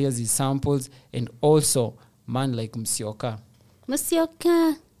he clears his samples. And also man like Msioka.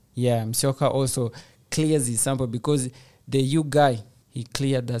 Yeah, Msioka also clears his sample, because the you guy, he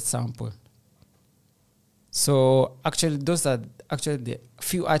cleared that sample. So actually those are actually the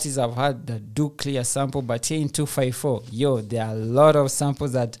few artists I've had that do clear sample. But here in 254, there are a lot of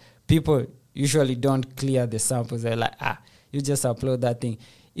samples that people usually don't clear the samples. They're like, you just upload that thing.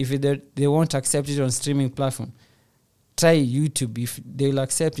 If they won't accept it on streaming platform, try YouTube. If they'll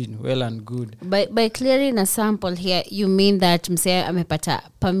accept it, well and good. By clearing a sample here, you mean that msee amepata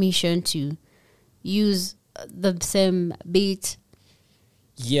permission to use the same beat?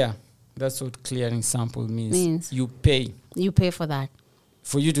 Yeah, that's what clearing sample means. You pay for that.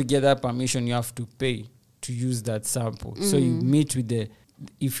 For you to get that permission, you have to pay to use that sample. So you meet with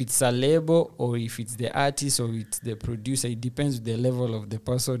if it's a label or if it's the artist or it's the producer, it depends on the level of the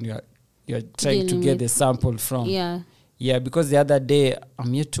person you're trying to get the sample from. Yeah, because the other day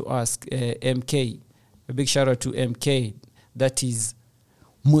I'm here to ask MK, a big shout out to MK, that is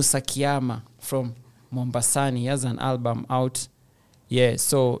Musa Kiyama from Mombasani. He has an album out. Yeah,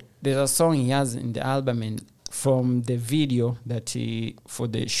 so there's a song he has in the album, and from the video that for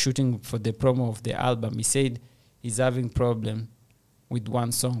the shooting for the promo of the album, he said he's having problem with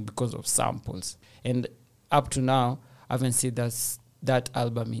one song because of samples. And up to now, I haven't seen that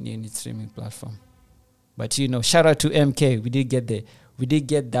album in any streaming platform. But shout out to MK. We did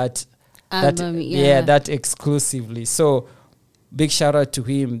get that album, that exclusively. So big shout out to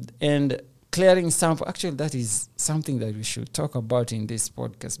him. And clearing sample, actually that is something that we should talk about in this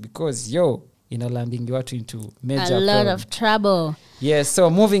podcast, because inalanding watu into major lot of trouble. Yeah, so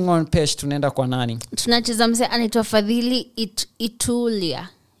moving on, Pesh, tunaenda kwa nani? Tunacheza mse anaitwa Fadhili Itulia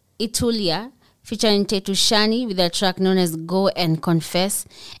featuring Tetu Shani with a track known as Go and Confess.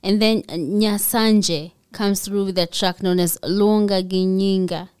 And then Nyasanje comes through with a track known as Lunga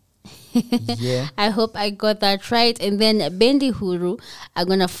Ginyinga. Yeah. I hope I got that right. And then Bendi Huru are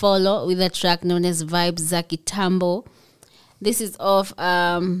going to follow with a track known as Vibes za Kitambo. This is of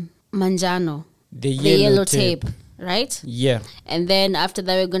Manjano. The yellow tape. Right? Yeah. And then after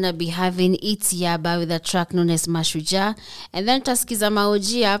that, we're going to be having It's Yaba with a track known as Mashuja. And then tasikiza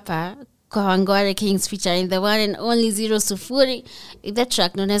maoji hapa kwa Wangware Kings featuring the one and only Zero Sufuri with the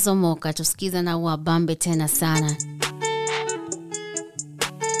track known as Omoka. Tusikiza na wabambe tena sana.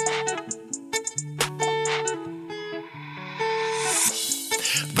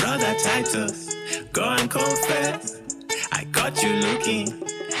 Brother Titus, go and confess. I caught you looking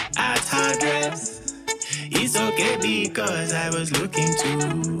at her dress. It's okay because I was looking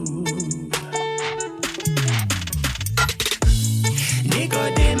too.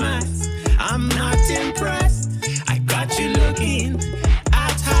 Nicodemus, I'm not impressed. I got you looking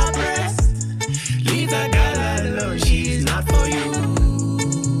at her breast. Leave the girl alone, she's not for you.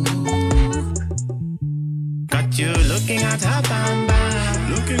 Got you looking at her bamba.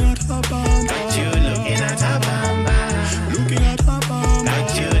 Looking at her bamba. Got you looking at her bamba. Looking at her bamba.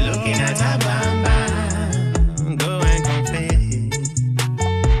 Got you looking at her bamba.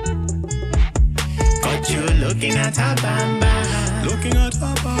 Looking at her bamba. Looking at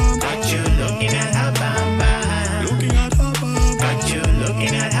her bamba. Got you looking at her bamba. Looking at her bamba. Got you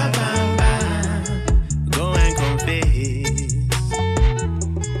looking at her bamba. Go and confess.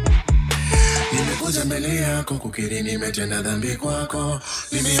 Nimekuja mbele yako kukiri nimetenda dhambi kwako.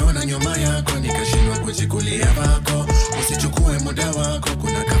 Nimeona nyuma yako nikashindwa kujikulia vako. Usichukue muda wako,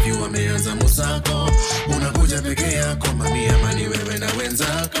 kuna kafyu wameanza musako. Unakuja peke yako, mami amani wewe na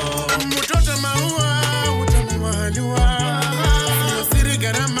wenzako. Mtoto maua Wajua, siri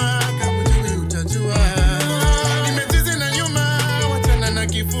gharama kama jui utajua. Nimechizi na nyuma, wachana na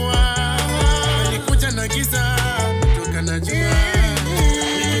kifua. Nilikuja na giza, kutoka na jua.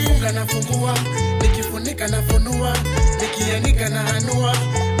 Nikifunga na fungua, nikifunika na funua. Nikianika na hanua,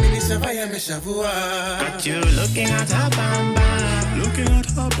 minishavaya meshavua. Got you looking at her bamba. Looking at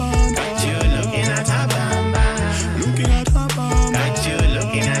her bamba. Got you looking at her bamba. Looking at her bamba. Got you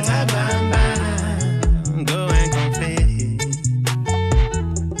looking at her bamba.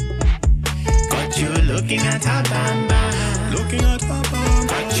 Looking at her bamba. Looking at her bamba.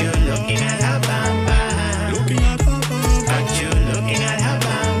 Got you looking at her bamba. Looking at her bamba. Got you looking at her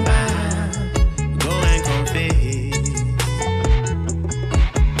bamba. Go and confess.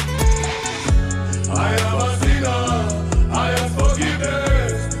 I am a sinner. I am forgiven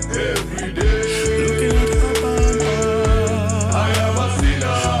every day. Looking at her bamba. I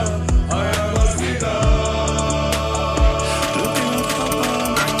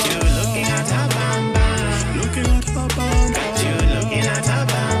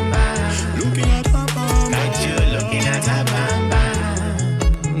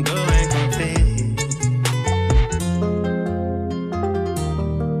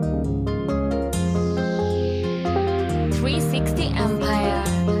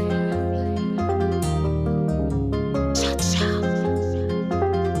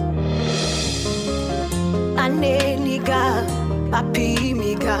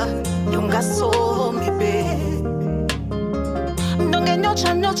bimiga nyonga so mibe ndonge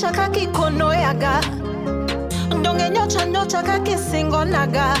nyocha kakikono yaga ndonge nyocha kakisingo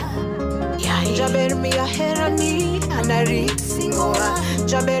naga jaber miya herani anari singoa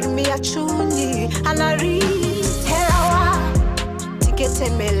jaber miya chuni anari herawa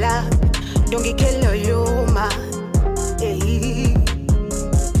tiketemela ndonge kelo yoma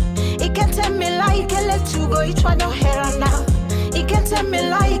iketemela ikele tugo ichwanyo herana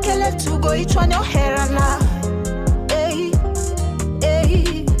iketemela ikele tugo ichwanyo herana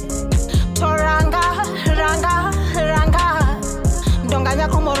toranga ranga ndonganya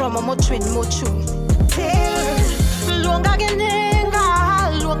komoromo mochwen mochu luonga genyenga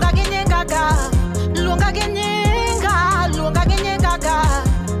ga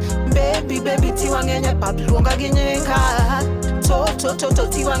baby tiwangenye pap luonga genyenga to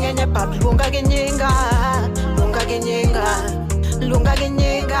tiwangenye pap luonga genyenga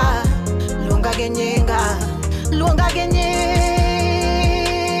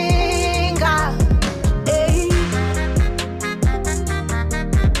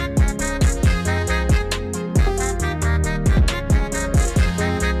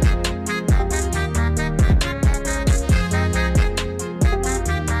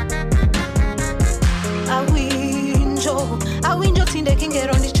awinjo tinde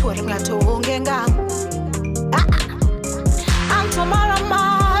kingero ni chuor ng'ato onge ngang anto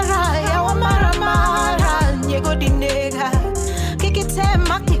maramara yawa maramara nyego dinega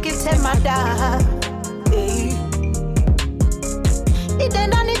kikitema da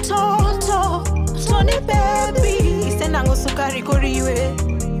idenda ni toto Tony baby isenango sukari koriwe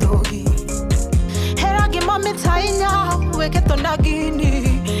dogi heragi mame tainya weketo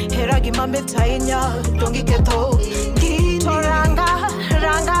nagini heragi mame tainya dongi keto toranga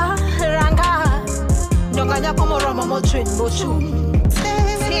ndonganya komoromo mochwen mochu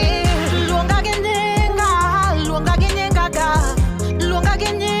luonga genyenga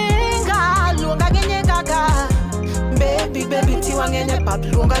ga baby tiwangenye pap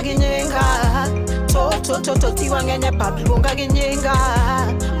luonga genyenga to tiwangenye pap luonga genyenga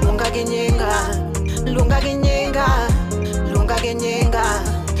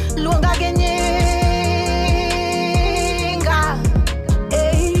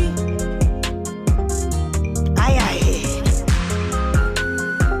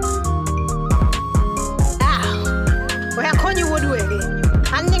Konyi woodwege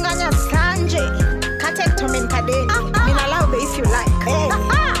aninganya sanje katekto min kadeni min allow be if you like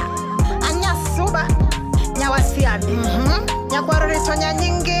anya suba nyawasiani nyakwarore tonya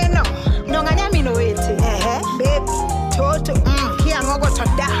nyingeno nonganya mino wete baby toto kia ngogo to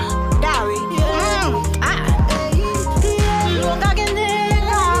dawi luonga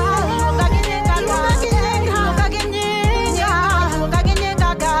genyenga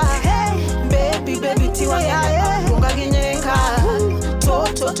ga baby tiwa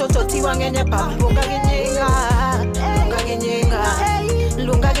to tiwangenye pa lunga genyenga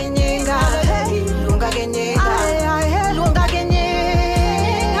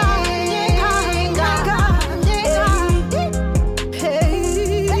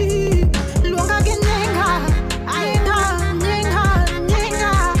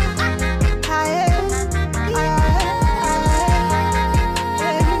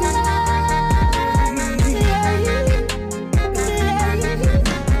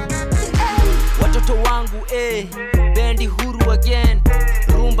bendi huru again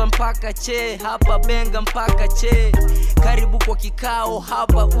rumba mpaka che hapa benga mpaka che karibu kwa kikao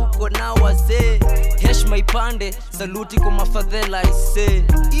hapa uko na wazee heshima ipande saluti kwa mafadhela ise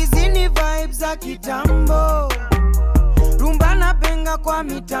hizi ni vibes za kitambo rumba na benga kwa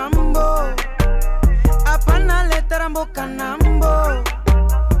mitambo hapana leta rambo kanambo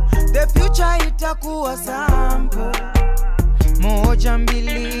the future itakuwa sample moja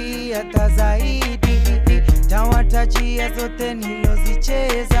mbili hata zaidi tawatajia zote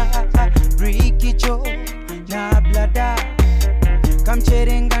nilozicheza rikicho na blada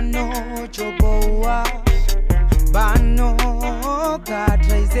kamcherengano choboa bano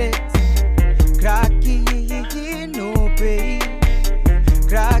katraize kraki no pay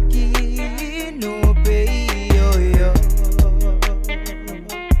yo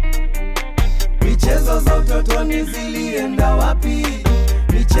michezo za utotoni zilienda wapi?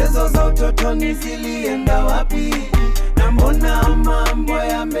 Michezo za utotoni zilienda wapi? Na mbona mambo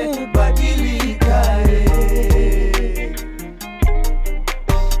yamebadilika?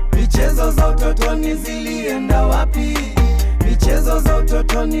 Michezo za utotoni zilienda wapi? Michezo za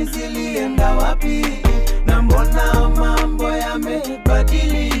utotoni zilienda wapi? Na mbona mambo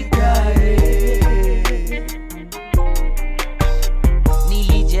yamebadilika?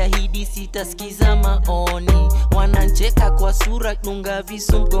 nilijiahidi sitasikiza maoni, wanancheka kwa sura dunga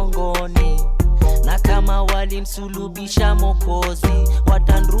visu mgongoni, na kama walimsulubisha Mokozi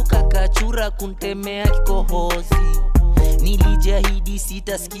watanruka kachura kuntemea kikohozi. Nilijiahidi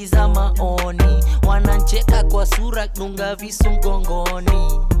sitasikiza maoni, wanancheka kwa sura dunga visu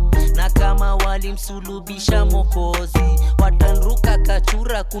mgongoni, na kama walimsulubisha Mokozi watanruka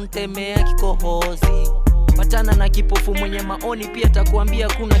kachura kuntemea kikohozi. Patana na kipofu mwenye maoni pia takuambia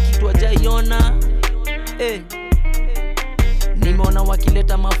kuna kitu ajaiona. Nimeona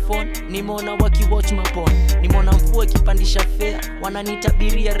wakileta mafon, nimeona wakiwatch mapon, nimeona mvua ikipandisha fare,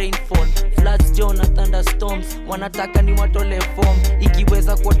 wananitabiria rainfall, floods, Jonah, thunderstorms, wanataka ni watole form,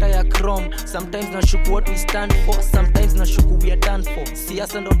 ikiweza kuota ya chrome. Sometimes nashuku what we stand for, sometimes nashuku we are done for.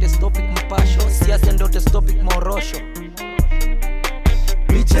 Siasa ndo topic mpasho, siasa ndo topic morosho.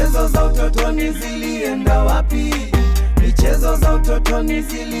 Michezo za utotoni zilienda wapi? Michezo za utotoni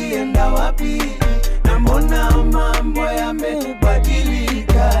zilienda wapi? Na mbona mambo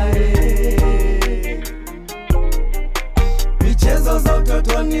yamebadilika? Michezo za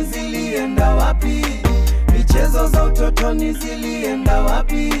utotoni zilienda wapi? Michezo za utotoni zilienda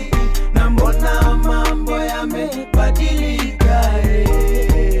wapi? Na mbona mambo yamebadilika?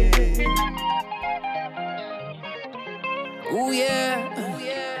 Oh yeah,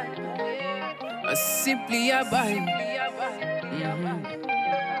 simply a vibe.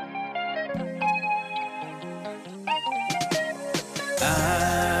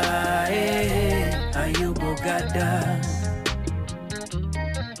 Ayubu Gada.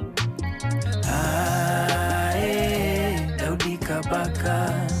 Daudi Kabaka.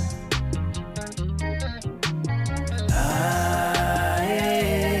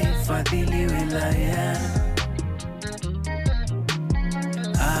 Fadhili Wilaya.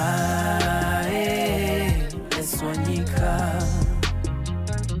 Eswanyika.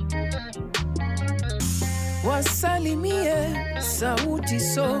 Wasalimie sauti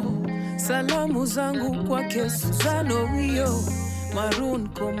so, salamu zangu kwake Suzano Wio, Maroon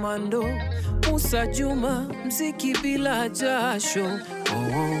Commando, Musa Juma, mziki bila jasho.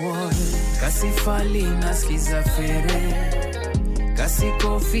 Kasifali nasikiza Fere, Kasi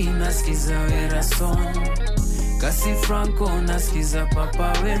Kofi nasikiza Werason, Kasi Franco nasikiza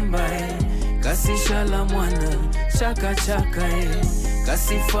Papa Wembae, Kasi Shala Mwana Chaka Chaka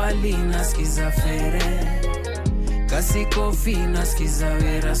Kasi Fali nasikiza Fere, Kasi Kofi nasikiza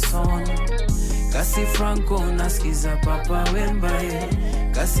Werason, Kasi Franco nasikiza Papa Wembae,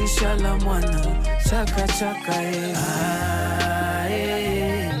 Kasi Shala Mwana Chaka Chaka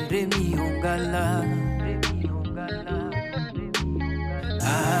Remi Ongala,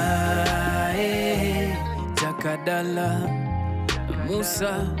 Jakadala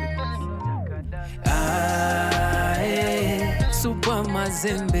Musa, Super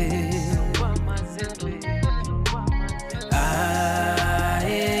Mazembe,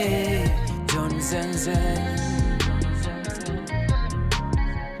 John Zenzen.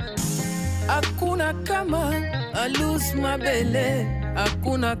 Hakuna kama Alus Mabele,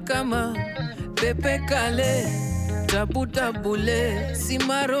 hakuna kama Pepe Kale, Tabuta Bule,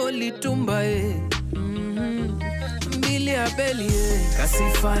 Simaro Litumba Mbili Abeli Kasi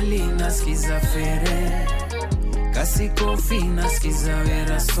Fali nasikiza Fere, Kasi Kofi nasikiza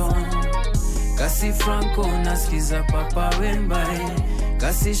Werason, Kasi Franco nasikiza Papa Wembae,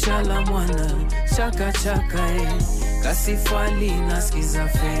 Kasi Shala Mwana Chaka Chaka Kasi Fali nasikiza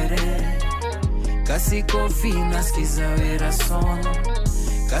Fere, Kasi Kofi nasikiza Werason,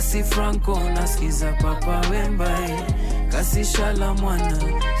 Kasi Franco nasikiza Papa Wembae, Kasi Shala Mwana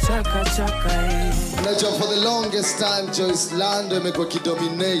Chaka Chaka Unajua for the longest time Joyce Lando imekuwa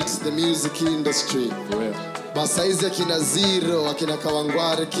kidominate the music industry. Basa hizi akina Zero, akina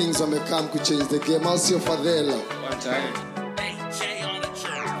Kawangware Kings wamekam kuchange the game. Au sio Fadhela?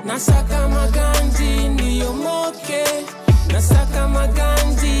 Nasaka maganji niyomoke, nasaka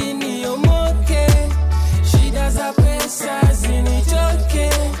maganji niyomoke, shida za pesa zinitoke,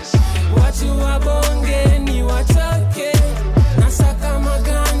 watu wabonge ni watoke. Nasaka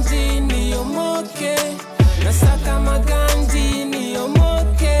maganji niyomoke, nasaka maganji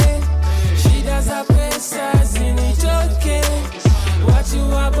niyomoke, shida za pesa zinitoke,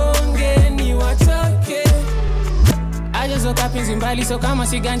 watu wabonge ni watoke. Ajozoka penzi mbali so kama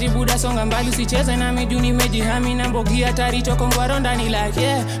siganji buda songa mbali, usicheze na miduni mejihami na mbogi hatari choko ngwaro ndani like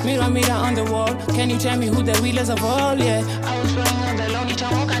yeah. Mirror on the wall, can you tell me who the realest of all? Yeah, I was running on the lonely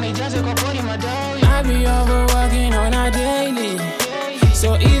time, walk and just go body my dough. I be overworking on a daily,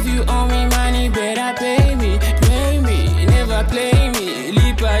 so if you owe me money better pay me, never play me.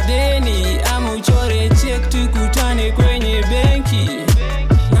 Lipa deni, amuchore check tukutane kwenye benki.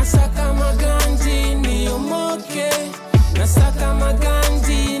 Nasaka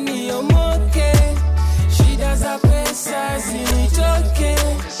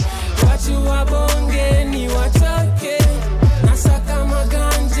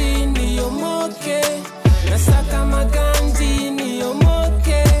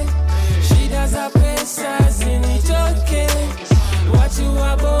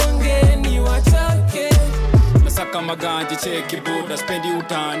maganji cheki buda spendi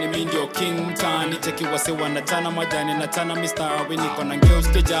utani mi ndio king mtani cheki wase wanachana majani na chana mistari niko na ngeus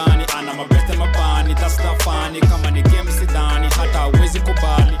kijani ana mabeste mapani that's not funny kama ni game sidani hata hawezi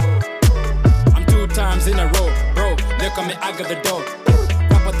kubali I'm 2 times in a row bro look at me I got the dough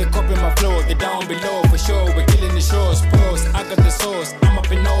pop up the cup in my flow they down below for sure we're killing the shows post I got the sauce I'm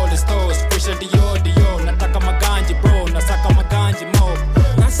up in all the stores pressure Dio nataka maganji bro nasaka maganji mo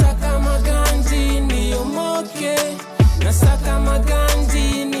Nasaka maganji niyomoke, nasaka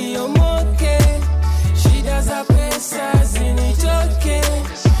maganji niyomoke, shida za pesa zinitoke,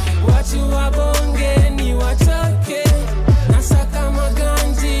 watu wabonge ni watoke. Nasaka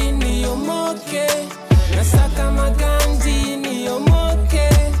maganji niyomoke, nasaka maganji niyomoke,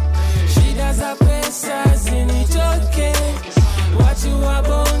 shida za pesa zinitoke, watu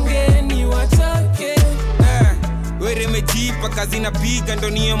wabonge ni watoke. Were mejipa kazi napiga ndo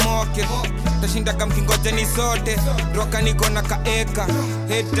niyomoke tashinda kamkingoja ni sote roka niko na kaeka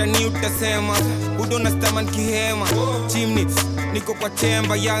heta ni utasema budo na staman kihema chimney niko kwa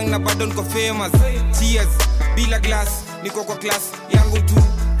chemba young na bado niko famous cheers bila glass niko kwa class yangu tu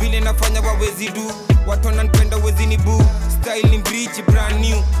vile nafanya wawezi du watu wananipenda wezi ni boo style ni breach brand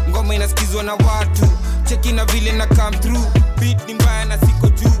new ngoma inasikizwa na watu cheki na vile na come through beat ni mbaya na siko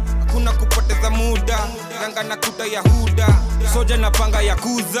juu kuna kupoteza muda ranga na kuta ya huda soja na panga ya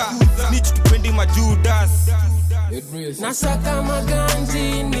kuza snitch tupendi majudas Nasaka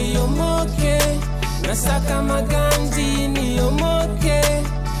maganji niyomoke, nasaka maganji niyomoke,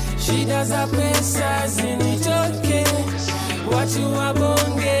 shida za pesa zinitoke, watu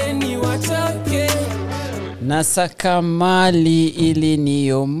wabonge ni watoke. Nasaka mali ili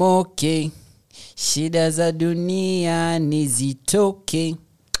niyomoke, shida za dunia nizitoke.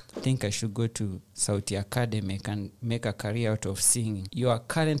 I think I should go to Sauti Academy and make a career out of singing. You are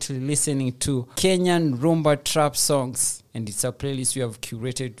currently listening to Kenyan Rumba Trap songs, and it's a playlist we have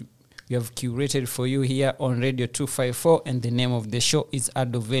curated for you here on Radio 254, and the name of the show is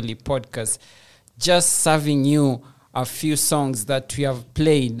Adoveli Podcast. Just serving you a few songs that we have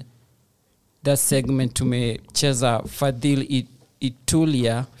played. That segment tumecheza Fadhil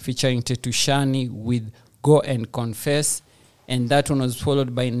Itulia featuring Tetushani with Go and Confess. And that one was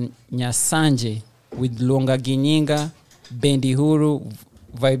followed by Nyasanje with Longa Ginyinga, Bendi Huru,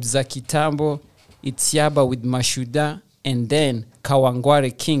 Vibes za Kitambo, Itsiaba with Mashuda, and then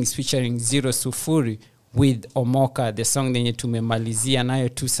Kawangware Kings featuring Zero Sufuri with Omoka, the song yenye tumemalizia nayo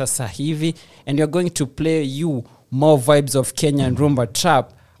tu sasa hivi. And we are going to play you more vibes of Kenyan Rumba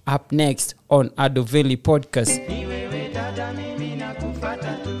Trap up next on Adoveli Podcast.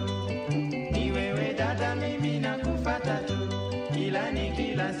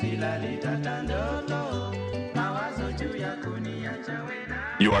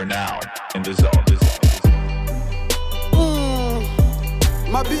 You are now in the zone.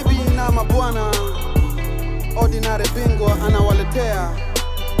 Mabibi na mabwana, Ordinary Bingwa anawaletea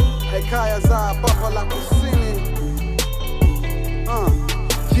hekaya za Papa la Kusini.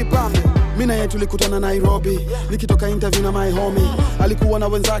 Jibame mina yetu tulikutana Nairobi, nikitoka interview na my homie. Alikuwa na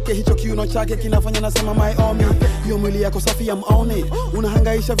wenzake, hicho kiuno chake kinafanya nasema my homie. Hiyo mwili yako safi ya maoni,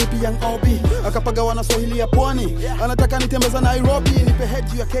 unahangaisha vipi young Obi? Akapaga wana Swahili ya pwani, anataka nitembeza Nairobi. Nipe head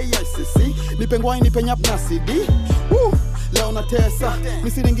ya KICC, nipe ngwai, nipe nyap na CD. Leo na tesa,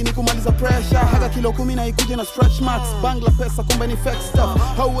 misiringi ni kumaliza pressure. Haga kilo 10 na ikuje na stretch marks. Bangla pesa kumbe ni fake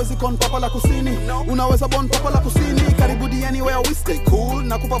stuff. Hauwezi kon Papa la Kusini, unaweza bon Papa la Kusini. Karibu anywhere we stay cool,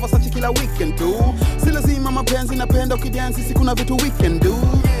 na kupa Versace kila weekend tu. Si lazima mapenzi, napenda ukidance, siku na vitu weekend do.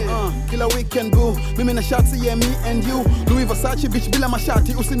 Kila weekend boo, mimi na shati yeah me and you. Louis Versace bitch bila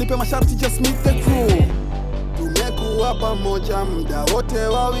mashati, usinipe masharti, just meet the crew. Tumekuwa pamoja muda wote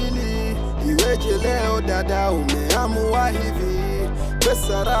wawili. Iweje leo dada umeamua hivi?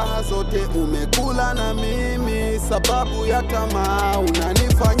 Pesa raha zote umekula na mimi, sababu ya tamaa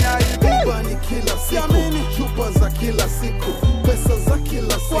unanifanya hivi. Bani kila siku, chupa za kila siku, pesa za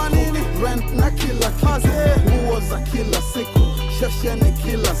kila siku, rent na kila kitu, nguo za kila siku, shasheni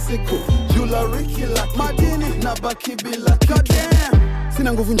kila siku, jewelry kila kitu, madini na baki bila kitu.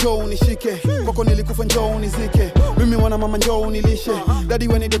 Sina nguvu njoo unishike, kwako nilikufa njoo unizike. Mimi wana mama njoo unilishe, daddy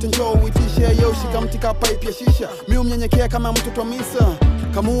when it njoo uitishe. Yo shika mtika pipe ya shisha, mimi mnyenyekea kama mtoto wa misa.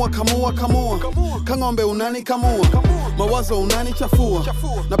 Kamua, kangombe unani kamua, mawazo unani chafua.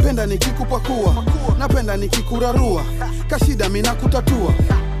 Napenda nikikupakua, napenda nikikurarua, kashida mimi nakutatua.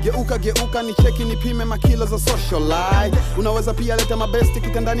 Geuka ni cheki nipime makila za social life. Unaweza pia leta mabesti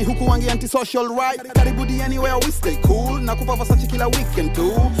kitandani huku wangi anti-social right. Karibu anywhere we stay cool, na kupa Versace kila weekend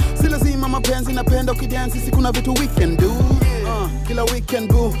tu. Si lazima mapenzi, napenda ukidance, siku na vitu weekend do. kila weekend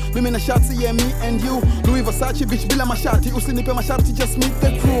boo, mimi na shati yeah, me and you. Louis Versace bitch bila mashati, usinipe masharti, just meet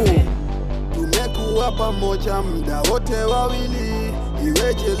the crew. Tumekuwa pamoja muda wote wawili,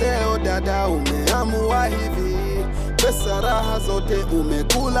 iweje leo dada umeamua hivi? Pesa raha zote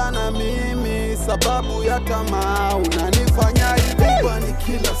umekula na mimi, sababu ya tamaa unanifanya hivi. Bani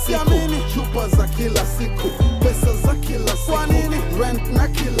kila siku, chupa za kila siku, pesa za kila siku, rent na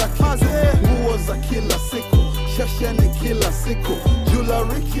kila kitu, nguo za kila siku, shasheni kila siku,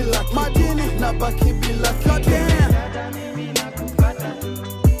 jewelry kila kitu, madini na baki bila kitu.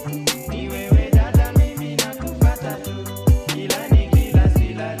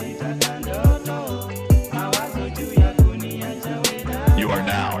 You are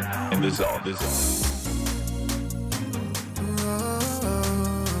now in the zone.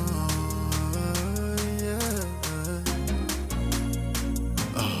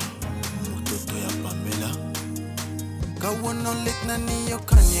 Mtoto ya Pamela Kawono lit na niyo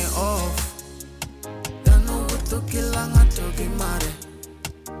kanye off Dano wuto kila nga togi mare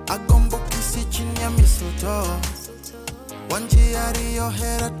Agombo kisi chini ya misuto Wanji ari yo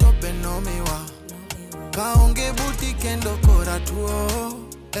hera tobe no miwa Kaonge buti kendo kora tuo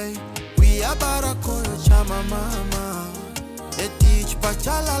Hey, we abara koyo chama mama Etich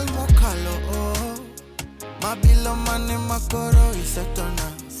pachalal mokalo oh Mabilo mane makoro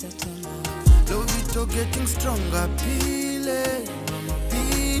isetona Lovito getting stronger pile Mama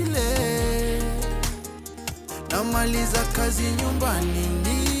pile Namaliza kazi nyumbani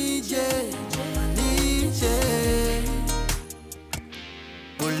nije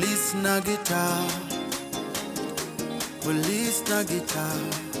Police na guitar Police na guitar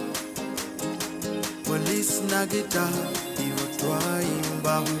Police na guitar Iwo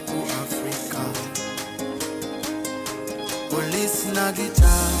twaimba huku Afrika Police na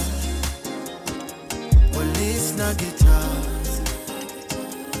guitar Police na guitar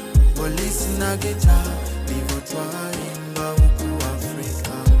Police na guitar Iwo twaimba huku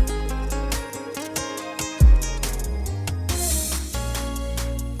Afrika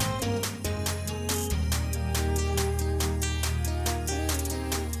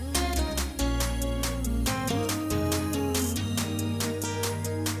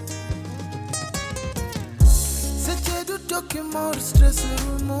More stress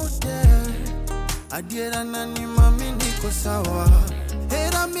remote Adiera nani mami niko sawa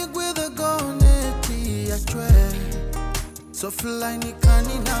Hera migwe the goneti ya chwe So fly ni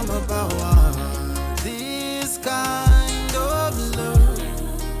kani na mabawa This kind of love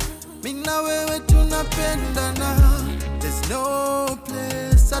Mina wewe tunapendana There's no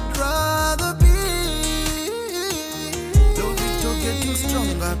place I'd rather be Love it to getting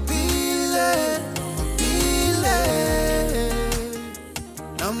stronger Pile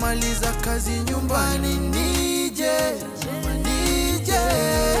Namaliza kazi nyumbani nije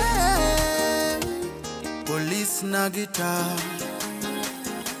Police na guitar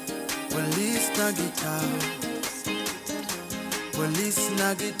Police na guitar Police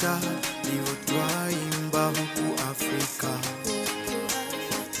na guitar Iwo twaimba huku Afrika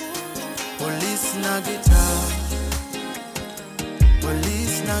Police na guitar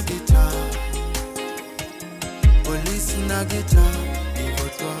Police na guitar Police na guitar Iwo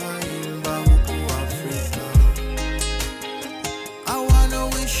twaimba huku Afrika I wanna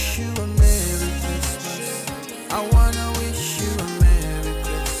wish you a Merry Christmas I wanna wish you a Merry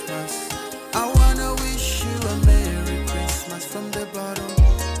Christmas I wanna wish you a Merry Christmas from the bottom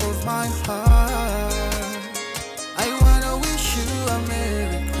of my heart I wanna wish you a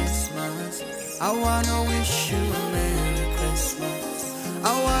Merry Christmas I wanna wish you a Merry Christmas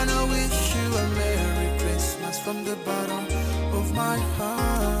I wanna wish you a Merry Christmas from the bottom of my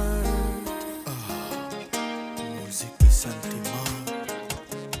heart. Muziki Santima,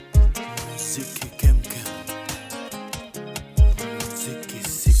 Muziki Kemkem, Muziki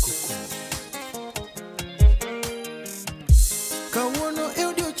Sikuku. Kawono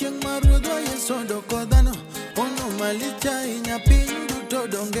eudio cheng maruodwa yesondo kodano, ono malicha inya pindu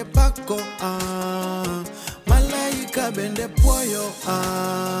todonge pako malaika bende puoyo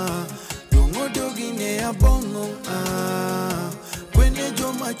Dongodogi ne abongo Kwene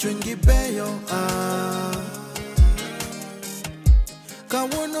joma chwengi beyo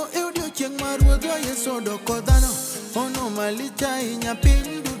Kawono eudio cheng maruodwa yesondo kodano Ono malicha inya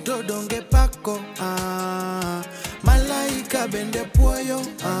pindu todonge pako Malaika bende puoyo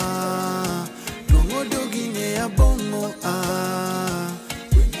Dongodogi ne abongo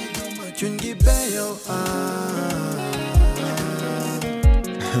Kwene joma chwengi beyo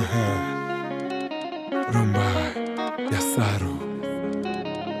Rumba ya Saru.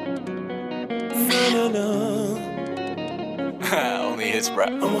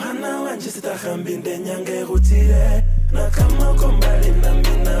 Omuhana wanje sitahambi ndenyange gutire na kama kombali na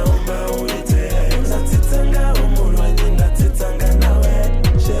mina omba unite ndatitanga umulwa ndatitanga nawe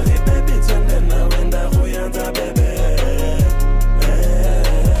chérie baby twende nawe ndakuyanza bebe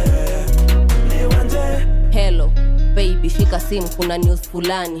Hello baby, shika simu, kuna news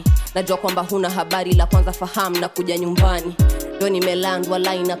fulani. Najua kwamba huna habari, la kwanza fahamu na kuja nyumbani. Ndio nimelandwa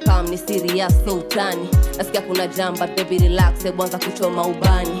line up, ni serious so utani. Nasikia kuna jamba, baby relax, hebu kuchoma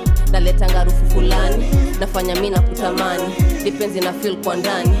ubani. Naleta ngarufu fulani, nafanya mimi nakutamani. Dipenzi na feel kwa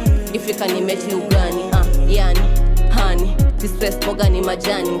ndani, ifika ni mechi ugani. Yani hani, distress moga ni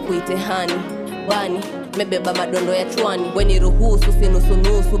majani, mkuite hani bani. Mebeba madondo ya chwani, weni ruhusu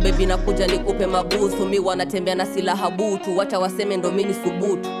sinusu baby nakuja nikupe mabusu. Mi wanatembea na silaha butu, wacha waseme ndo mimi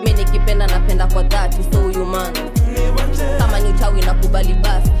subutu. Mimi nikipenda napenda kwa dhati, so you man. Kama ni utawi nakubali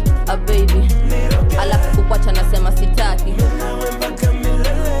basi, a baby. Alafu kukwacha nasema sitaki.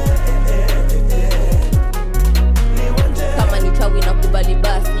 Kama ni utawi nakubali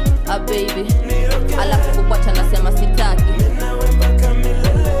basi, a baby. Alafu kukwacha nasema sitaki.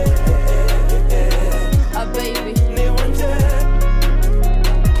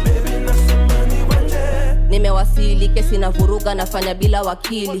 Nimewasili kesi na vuruga, nafanya bila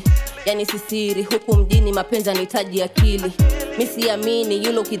wakili. Yani sisiri huku mjini, mapenzi nitaji akili. Misiamini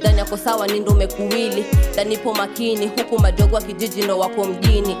yule ukidhani yako sawa ni ndo umekuwili. Danipo makini huku majogo wa kijiji ndo wako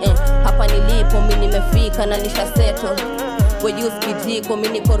mjini. Hapa nilipo mimi nimefika na nisha settle. We use kijiko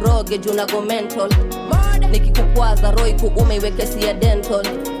mimi niko roge juu na go mental. Nikikukwaza roi kuume iwe kesi ya dental.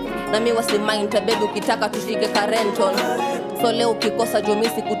 Na mi wasimainta baby ukitaka tushike karental. So leo ukikosa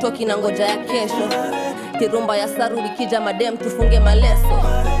jomisi kutoki na ngoja ya kesho. Tirumba ya saru ikija madem tufunge maleso.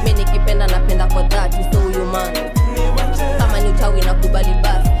 Mimi nikipenda napenda kwa dhati, so you man. Kama ni utawi nakubali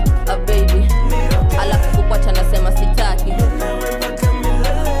basi, a baby. Alafu kukwacha nasema sitaki.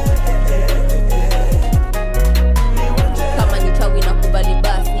 Kama ni utawi nakubali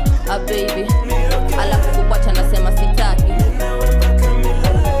basi, a baby. Alafu kukwacha nasema sitaki.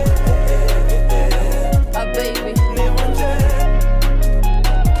 A baby.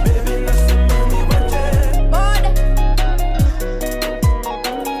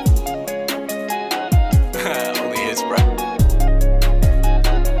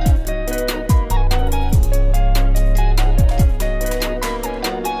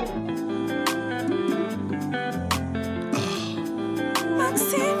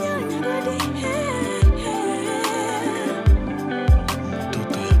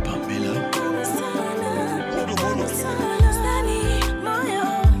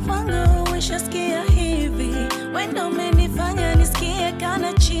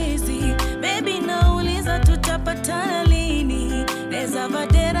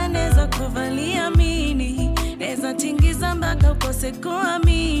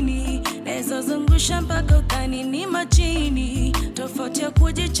 Kuamini neza zungusha mpaka ukanini machini, tofauti ya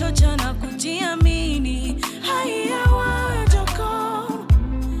kujichocha na kujiamini. Haya wajoko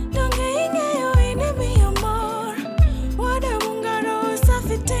donge ingeyo ine mi amor, wada mungaro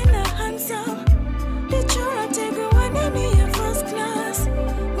safi tena handsome. Dichora tegu wanemi ya first class.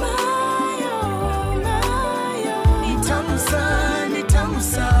 Mayo nitamu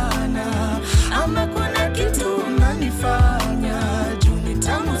sana, ama kuna kitu unanifanya.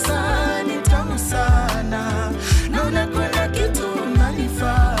 Tamu sana, naona kuna kitu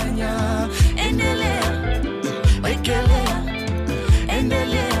unanifanya. Endelea, wekelea.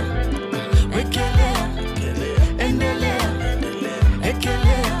 Endelea, wekelea. Endelea,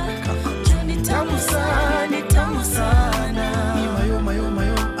 wekelea. Juni tamu sana.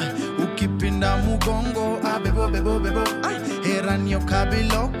 Mayo, ukipinda mugongo, bebo. Heranio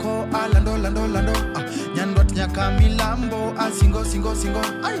kabiloko, lando. Nyandot nyaka milambo, singo.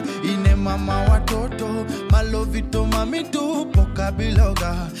 Ine mama watoto, malovito mamitu, poka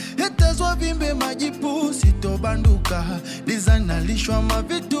biloga. Hetezwa vimbe majipu, sito banduka. Design alishwa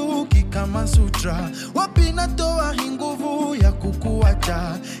mavitu, kikama sutra. Wapina toa hinguvu ya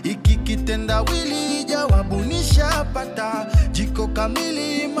kukuacha. Iki kitenda wili, jawabu nishapata. Jiko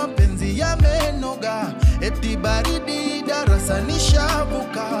kamili, mapenzi ya menoga. Eti baridi, darasa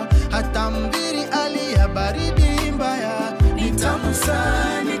nishabuka. Hata mbiri ali ya baridi mbaya. Nitamu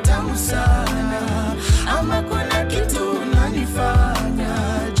sana, ama kuna kitu unanifanya.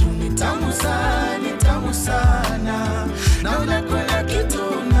 Juu nitamu sana, naona kuna kitu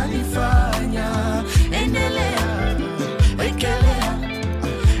unanifanya. Endelea, wekelea.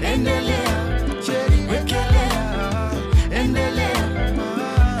 Endelea, wekelea. Endelea,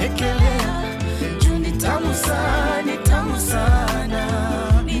 wekelea. Juu nitamu sana,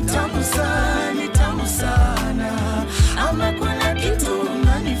 ama kuna kitu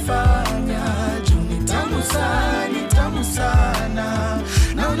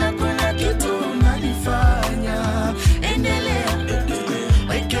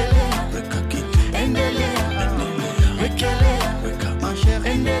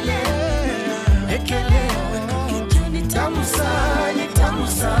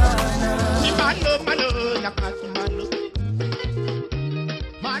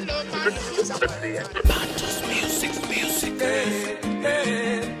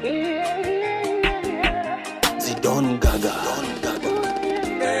Zidon Gaga.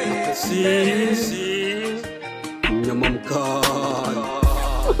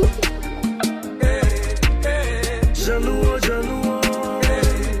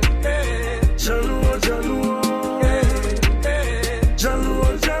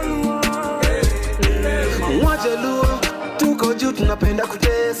 Wajaluo tuko juu tunapenda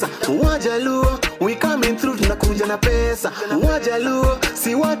kutesa. Wajaluo we coming through tunakuja na pesa. Wajaluo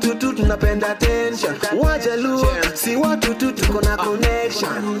si watu tu tunapenda attention. Wajaluo si watu tu tuko na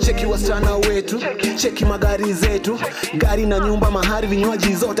connection. Cheki wasichana wetu, cheki magari zetu, gari na nyumba, mahari,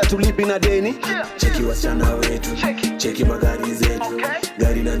 vinywaji zote tulipi na deni. Cheki wasichana wetu, cheki magari zetu,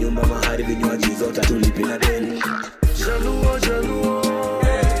 gari na nyumba, mahari, vinywaji zote tulipi na deni. Jaluo, Jaluo,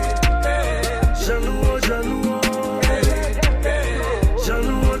 Jaluo, Jaluo,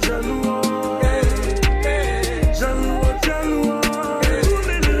 Jaluo, Jaluo, Jaluo,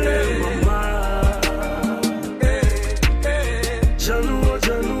 Jaluo, mama. Jaluo,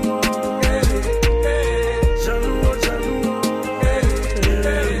 Jaluo, Jaluo, Jaluo,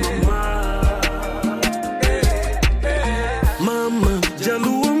 mama.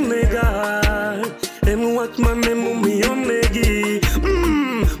 Jaluo nega, and what my memory on negi.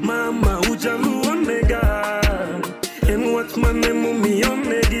 Mama, ujaluo nega, and what my memory on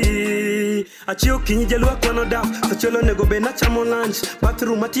negi. Achio kinyi jalua kwa no daf, sacholo nego bena chamo lunch,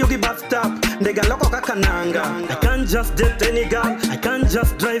 bathroom atiyo ki bathtub, ndega loko kakananga. I can't just date any girl, I can't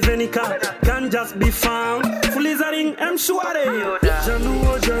just drive any car, I can't just be found. Fulizaring mshware.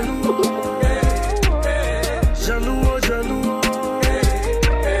 Jaluo, Jaluo, Jaluo, Jaluo, Jaluo,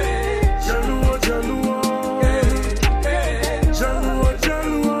 Jaluo, Jaluo, Jaluo,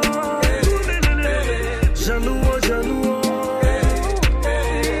 Jaluo, Jaluo, Jaluo,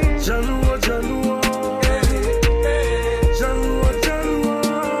 Jaluo, Jaluo, Jaluo,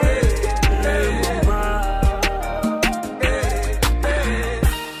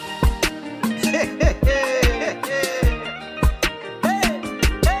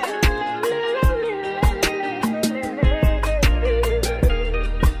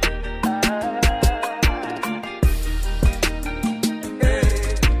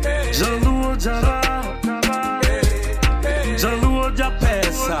 Jaluo jara, Jaluo ja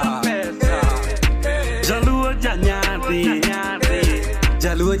pesa, Jaluo ja nyari,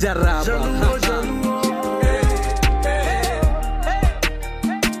 Jaluo jaraba.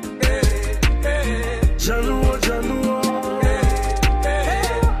 Jaluo, Jaluo, Jaluo, Jaluo,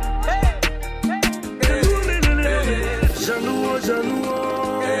 Jaluo, Jaluo,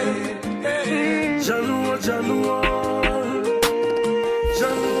 Jaluo, Jaluo,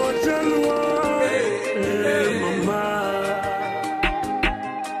 Jaluo, Jaluo, mama.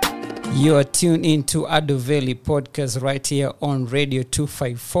 You are tuned into Ado Valley Podcast right here on Radio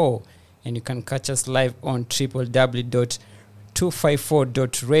 254, and you can catch us live on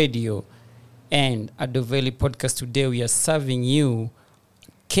www.254.radio. And Ado Valley Podcast today, we are serving you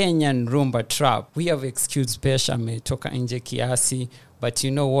Kenyan Rumba Trap. We have excused Pesha ametoka nje kiasi, but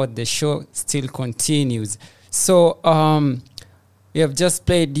you know what, the show still continues. So we have just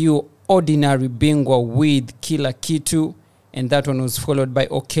played you Ordinary Bingwa with Kila Kitu, and that one was followed by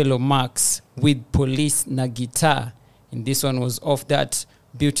Okello Max with Police na Guitar, and this one was off that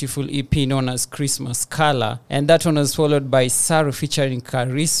beautiful EP known as Christmas Color, and that one was followed by Saru featuring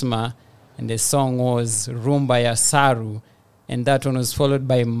Charisma, and the song was Rumba ya Saru, and that one was followed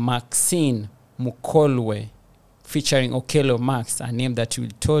by Maxine Mukolwe featuring Okello Max, a name that we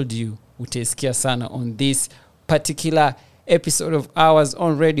told you utaisikia sana on this particular episode of ours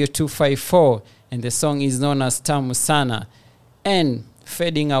on Radio 254, and the song is known as Tamu Sana. And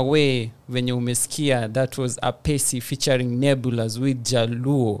fading away venye umesikia, that was Apesi featuring Nebulas with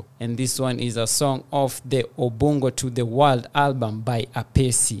Jaluo, and this one is a song of the Obongo to the World album by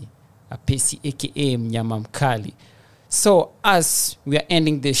Apesi aka Mnyama Mkali. So as we are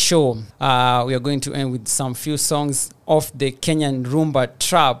ending the show, we are going to end with some few songs of the Kenyan Rumba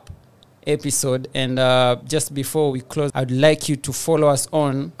Trap episode, and just before we close, I'd like you to follow us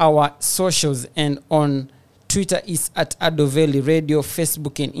on our socials, and on Twitter is at Ado Valley Radio,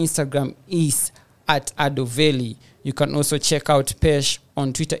 Facebook and Instagram is at Ado Valley. You can also check out Pesh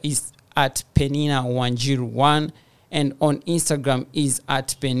on Twitter is at Penina101, and on Instagram is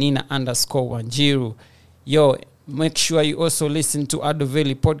at Penina_10. Yo, make sure you also listen to Ado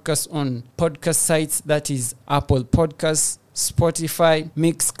Valley Podcast on podcast sites, that is Apple Podcasts, Spotify,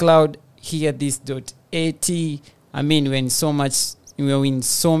 Mixcloud, hearthis.at. I mean, when so much we are in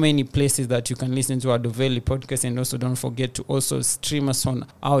so many places that you can listen to Adoveli podcast, and also don't forget to also stream us on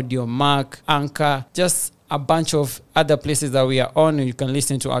Audiomack, Anchor, just a bunch of other places that we are on. You can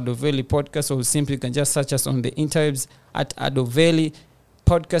listen to Adoveli podcast, or simply you can just search us on the interwebs at Adoveli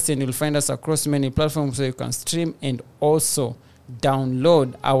podcast, and you'll find us across many platforms so you can stream and also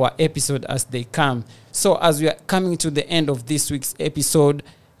download our episode as they come. So as we are coming to the end of this week's episode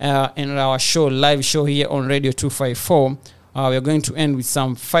and our show, live show here on Radio 254, we are going to end with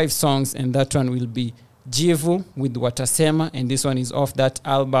some 5 songs, and that one will be Jivu with Watasema, and this one is off that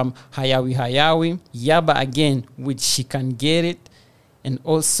album Hayawi Hayawi. Yaba again with She Can Get It, and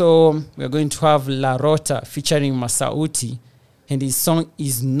also we are going to have La Rota featuring Masauti, and his song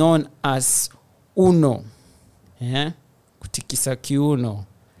is known as Uno. Kutikisa kiuno.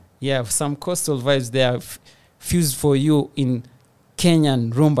 Yeah, some coastal vibes there fused for you in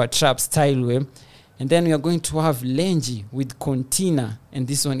Kenyan rumba trap style way. And then we are going to have Lenji with Contina, and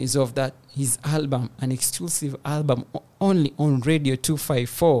this one is of that his album, an exclusive album only on Radio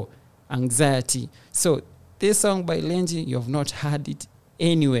 254, Anxiety. So this song by Lenji, you have not heard it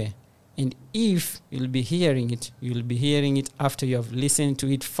anywhere, and if you'll be hearing it after you have listened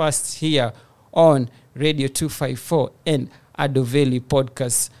to it first here on Radio 254 and Adoveli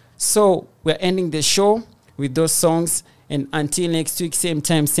podcast. So we're ending the show with those songs, and until next week, same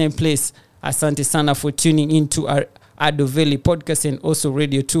time, same place. Asante sana for tuning into our Adoveli podcast and also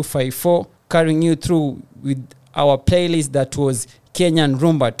Radio 254, carrying you through with our playlist that was Kenyan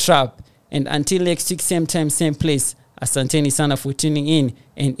Rumba Trap. And until next week, same time, same place, asanteni sana for tuning in,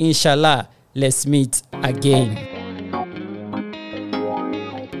 and inshallah, let's meet again.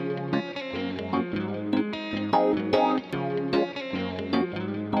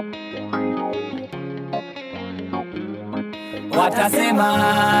 Watasema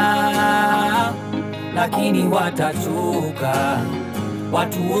lakini watachuka,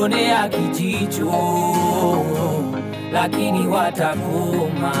 watuonea kijicho lakini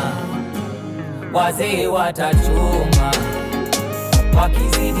watakoma, wazee watachoma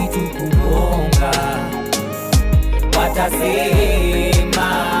wakizidi tukugonga. Watasema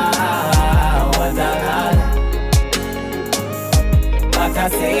watalala,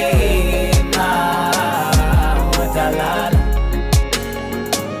 watasema watalala.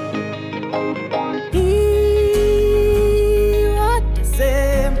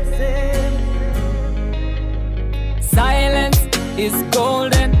 Silence is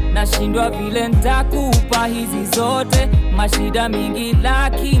golden, nashindwa vile nitakupa hizi zote, mashida mingi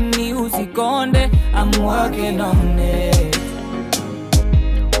lakini usikonde, I'm working on it.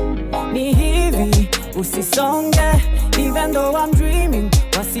 Ni hivi usisonge, even though I'm dreaming,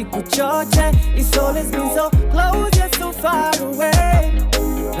 wasikuchoche, it's always been so close yet so far away.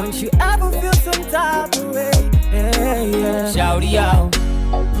 Don't you ever feel some type of way? Yeah. Shauri yao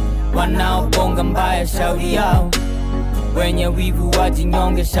wanaobonga mbaya, shauri yao wenye wivu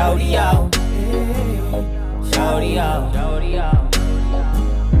wajinyonge, shauri yao, shauri yao, shauri yao.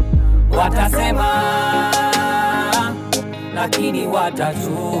 Watasema lakini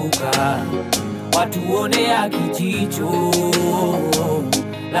watachuka, watuonea kijicho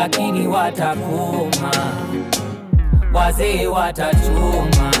lakini watakoma, wazee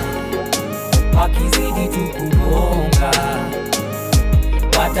watachoma wakizidi tukugonga.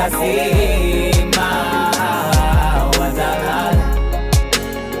 Watasema watalala,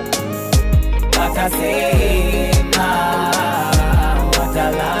 watasema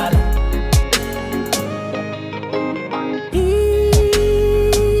watalala.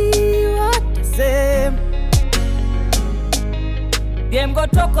 Them go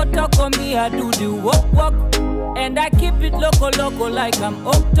toko me, I do the walk, and I keep it loco like I'm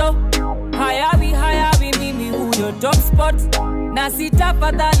Octo. Hayawi mimi huyo top spot, na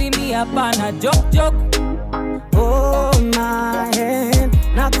sitafadhali mi hapana joke. Oh my hand,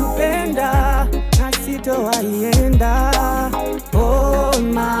 nakupenda na sitowaienda. Oh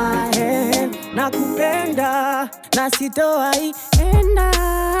my hand, nakupenda na sitowaienda.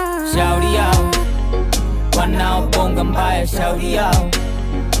 Shauri yao wanaobonga mbaya, shauri yao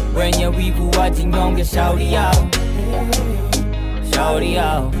wenye wivu wajinyonge, shauri yao, shauri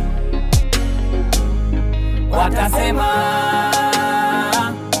yao. Watasema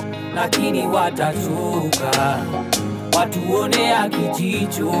lakini watachuka, watuonea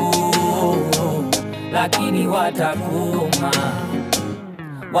kijicho lakini watakoma,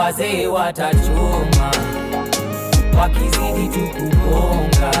 wazee watachoma wakizidi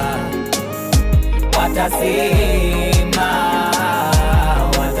tukugonga. Watasema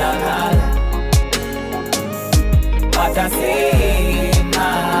watalala, watasema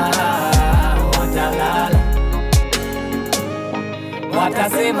watalala.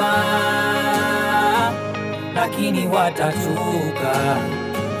 watasema, lakini watachuka,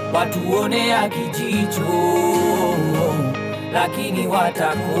 watuonea kijicho, lakini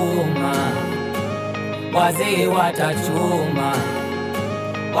watakoma. Wazee watachoma,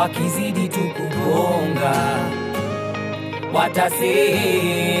 wakizidi tu kugonga,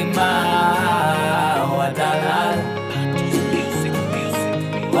 watasema, watalala,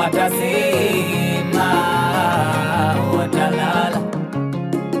 watasema, watalala.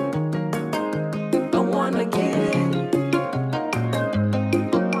 I wanna get it.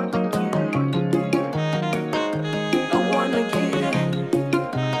 I wanna get it.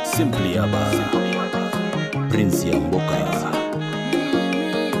 Simply Abba, Prince ya Mboka.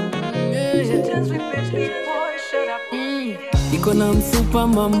 Iko na msupa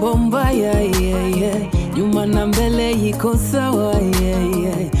mambo mbaya, nyuma na mbele iko sawa,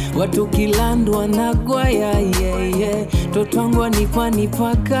 watu kilandwa na gwaya, totwangwa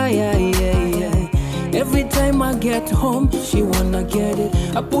nipa kaya, Every time I get home, she wanna get it.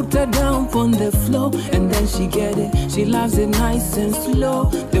 I put her down on the floor, and then she get it. She loves it nice and slow,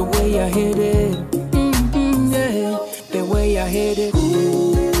 the way I hit it. Yeah, the way I hit it.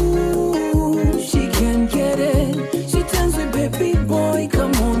 Ooh, she can get it. She tells me, baby boy,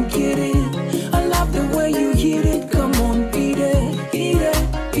 come on, get it. I love the way you hit it. Come on, beat it, eat it,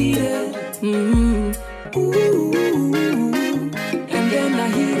 beat it. Ooh, and then I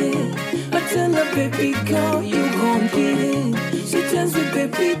hit it. I tell her, baby girl, you gon' get it. She tells me,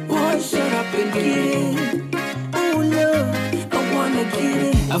 baby boy, shut up and get it. Oh love, I wanna get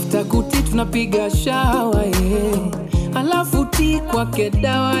it. After kuti tunapiga shower, alafu tea kwake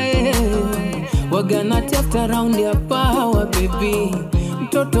dawa, waganati after round ya power, baby.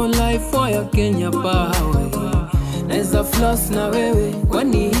 Mtoto life ya Kenya power. Naeza floss na wewe,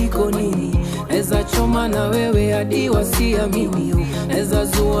 kwani iko nini? Naeza choma na wewe hadi wasiamini. Naeza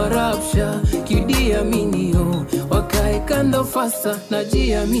zua rapsha, kidiamini. Wakae kando fasa,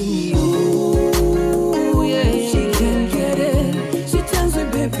 najiamini. Ooh, yeah. She can get it. She tells me,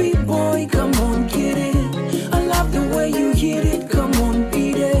 baby boy, come on, get it. I love the way you hit it. Come on,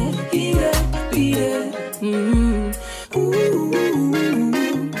 beat it, beat it, beat it. Ooh,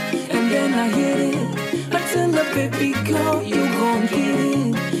 and then I hit it. I tell her, baby girl, you gon' get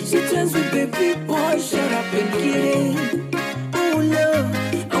it. She tells me, baby boy, shut up and get it. Oh love,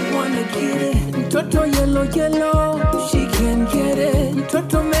 I wanna get it. Mtoto yellow, she can get it.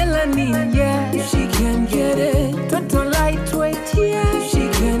 Mtoto melanin, yeah, she can get it. Mtoto lightweight, yeah, she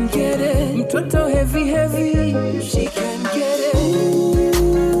can get it. Mtoto heavy, she can get it.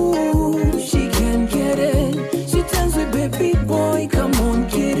 Ooh, she can get it. She tells me, baby boy, come on,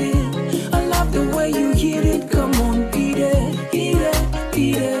 get it. I love the way you hit it. Come on, beat it, beat it,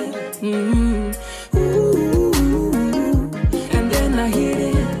 beat it. Ooh, and then I hit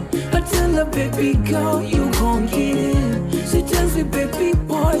it. I tell her, baby girl, you gon' get it. She tells me, baby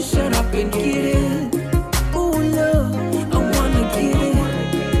boy, shut up and get it. Oh love, I wanna get it.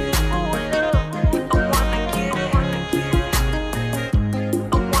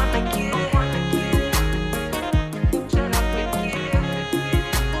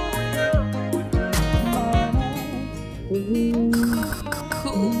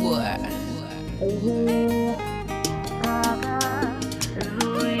 Cool boy.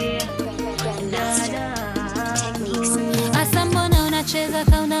 Asa mbona unacheza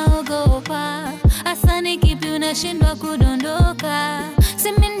ka unaogopa? Asa ni kipi unashindwa kudondoka?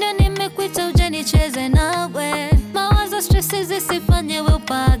 Simi ndio nimekuita uje nicheze nawe. Mawazo stressi zisifanye we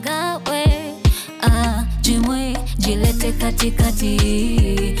upagawe. Jimwe, jilete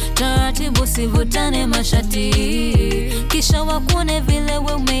katikati, taratibu sivutane mashati, kisha wakune vile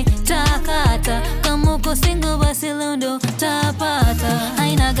we umetakata. Kama uko single basi leo ndo tapata.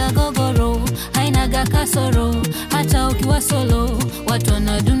 Hainaga gogoro, hainaga kasoro, hata ukiwa solo watu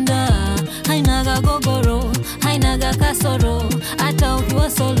wanadunda. Hainaga gogoro, hainaga kasoro, hata ukiwa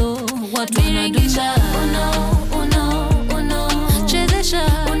solo watu wanadunda. Uno, chezesha,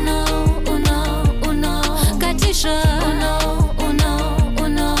 uno, katisha, uno,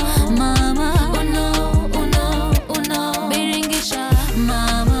 mama, uno, biringisha,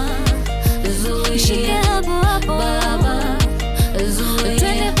 mama, zui, shike hapo hapo, baba, zui,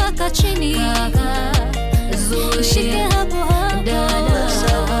 twende paka chini, kaka, zui, shike hapo hapo, dada,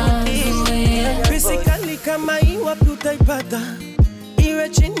 zui. Basically kama hii wapi utaipata, iwe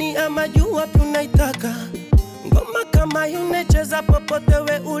chini ama juu wapi unaitaka. Ngoma kama hii unacheza popote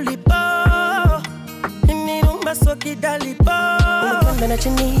we ulipo, ni rumba so kidalipo. Unakwenda na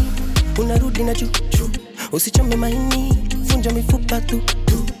chini, unarudi na juu. Usichome maini, vunja mifupa tu.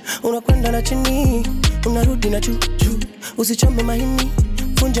 Unakwenda na chini, unarudi na juu. Usichome maini,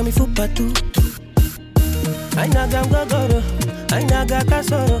 kunja mifupa tu. Ainaga mgogoro, ainaga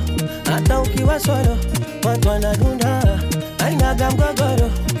kasoro, hata ukiwa solo watu wanadunda. Ainaga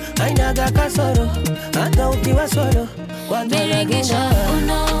mgogoro, ainaga kasoro, hata ukiwa solo watu wanadunda.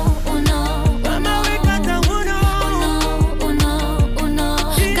 Mama wekata uno,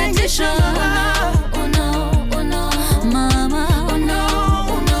 katisha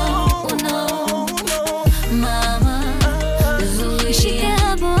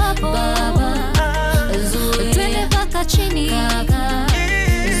chini kaka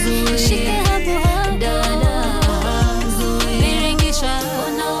shike hapo dada biringisha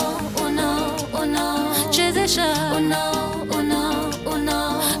uno chezesha uno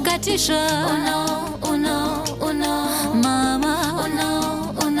katisha uno mama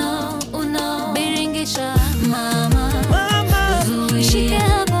uno biringisha mama shike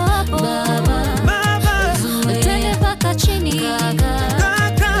hapo baba twende paka chini kaka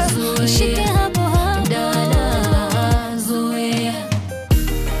shike hapo dada.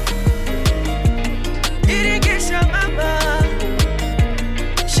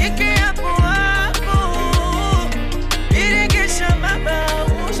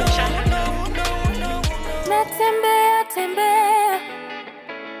 Tembea,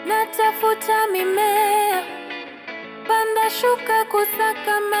 natafuta mimea, panda shuka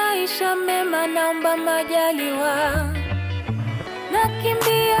kusaka maisha mema, naomba majaliwa.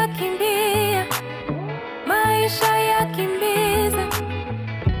 Nakimbia, maisha ya kimbiza,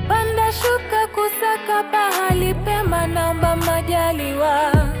 panda shuka kusaka pahali pema, naomba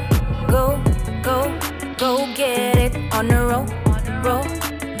majaliwa. Go get it on the roll,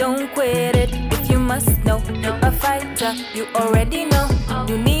 don't quit it. You must know, you're a fighter, you already know.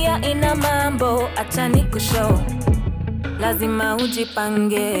 Dunia ina mambo, acha nikushow. Lazima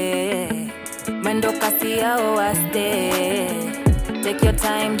ujipange, mwendo kasi yao waste. Take your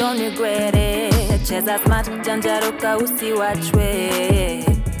time, don't regret it. Cheza smart, janjaruka usiwachwe.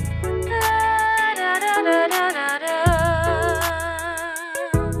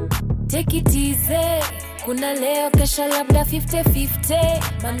 Take it easy. Kuna leo kesho labda 50-50.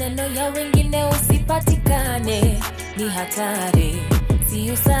 Maneno ya wengine usipatikane, ni hatari,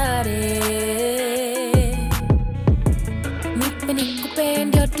 si usare. Nipe nikupe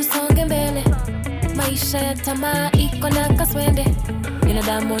ndio tusonge mbele. Maisha ya tamaa iko na kaswende.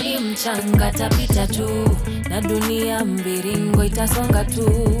 Binadamu ni mchanga, tapita tu, na dunia mviringo itasonga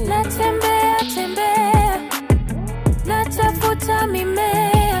tu. Natembea, natafuta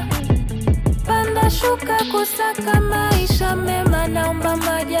mimea, panda shuka kusaka maisha mema, naomba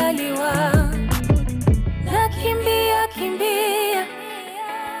majaliwa. Nakimbia,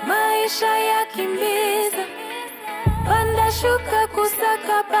 maisha ya kimbiza, panda shuka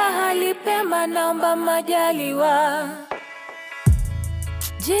kusaka pahali pema, naomba majaliwa.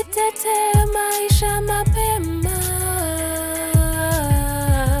 Jitete maisha mapema,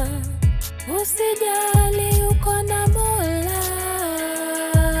 usijali uko na Mola.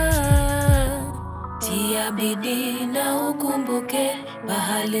 Tia bidii na ukumbuke,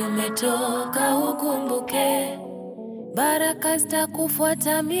 bahali umetoka ukumbuke, baraka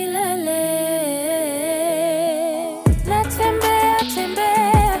zitakufuata milele.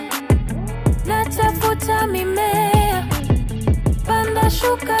 Natembea, natafuta mimea, panda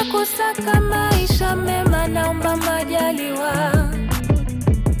shuka kusaka maisha mema, naomba majaliwa.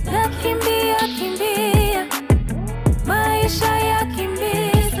 Nakimbia, maisha ya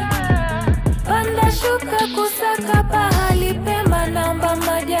kimbiza, panda shuka kusaka pahali pema, naomba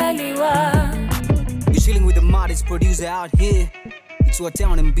majaliwa. You're chilling with the modest producer out here. It's what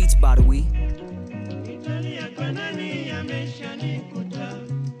town and beats, by the way.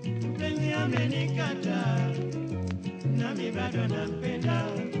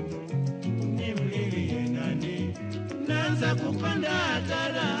 Naanza kupanda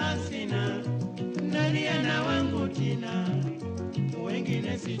hatara hasina, nalia na wangu tina,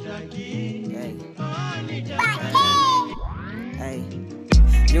 wengine sitaki. Hey,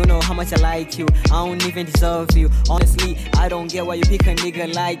 you know how much I like you, I don't even deserve you. Honestly, I don't get why you pick a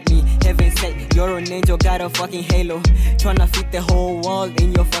nigga like me. Heaven said, you're an angel, got a fucking halo, tryna fit the whole world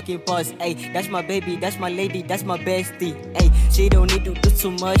in your fucking purse. Hey, that's my baby, that's my lady, that's my bestie. Hey, she don't need to do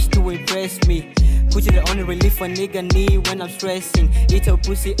too much to impress me. Put you the only relief a nigga need when I'm stressing. Eat her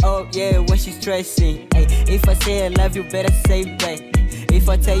pussy up, yeah, when she's stressing. Ay, if I say I love you, better say back. If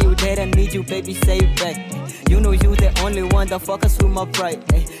I tell you that I need you, baby, say back. You know you the only one that focus with my pride.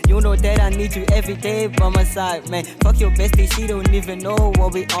 Ay. You know that I need you every day by my side, man. Fuck your bestie, she don't even know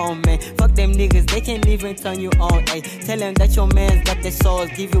what we on, man. Fuck them niggas, they can't even turn you on. Ay. Tell them that your man's got the sauce,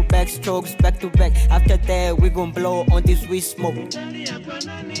 give you back strokes back to back. After that, we gon' blow on this weed smoke.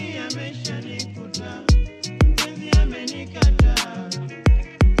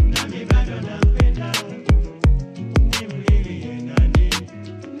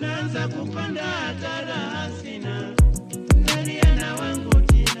 Naanza kupanda hatara hasina, nalia na wangu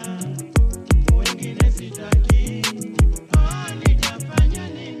tina, wengine sitaki, nitafanya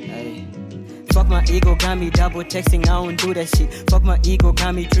nini? Fuck my ego, got me double texting, I don't do that shit. Fuck my ego,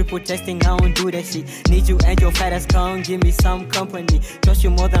 got me triple texting, I don't do that shit. Need you and your fat ass come, give me some company. Trust you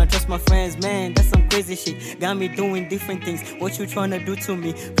more than I trust my friends, man, that's some crazy shit. Got me doing different things, what you tryna do to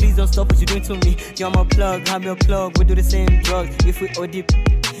me? Please don't stop what you doing to me. You're my plug, I'm your plug, we do the same drugs. If we OD,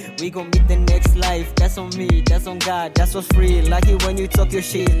 we gon' meet the next life. That's on me, that's on God, that's what's free. Like it when you talk your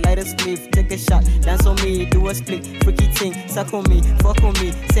shit, light a spliff, take a shot, dance on me, do a split, freaky thing, suck on me, fuck on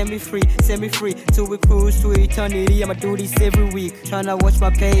me, set me free, till we cruise to eternity. I'ma do this every week, tryna watch my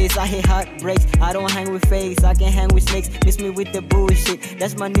pace. I hate heartbreaks, I don't hang with fakes, I can hang with snakes. Miss me with the bullshit,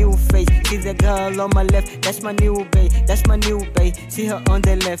 that's my new face. See the girl on my left, that's my new babe, that's my new babe. See her on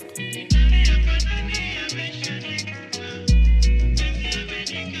the left.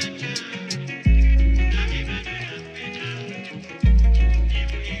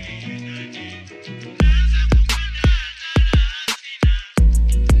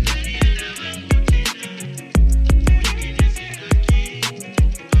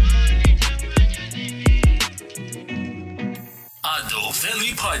 Ado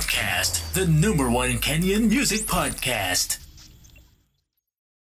Valley Podcast, the #1 Kenyan music podcast.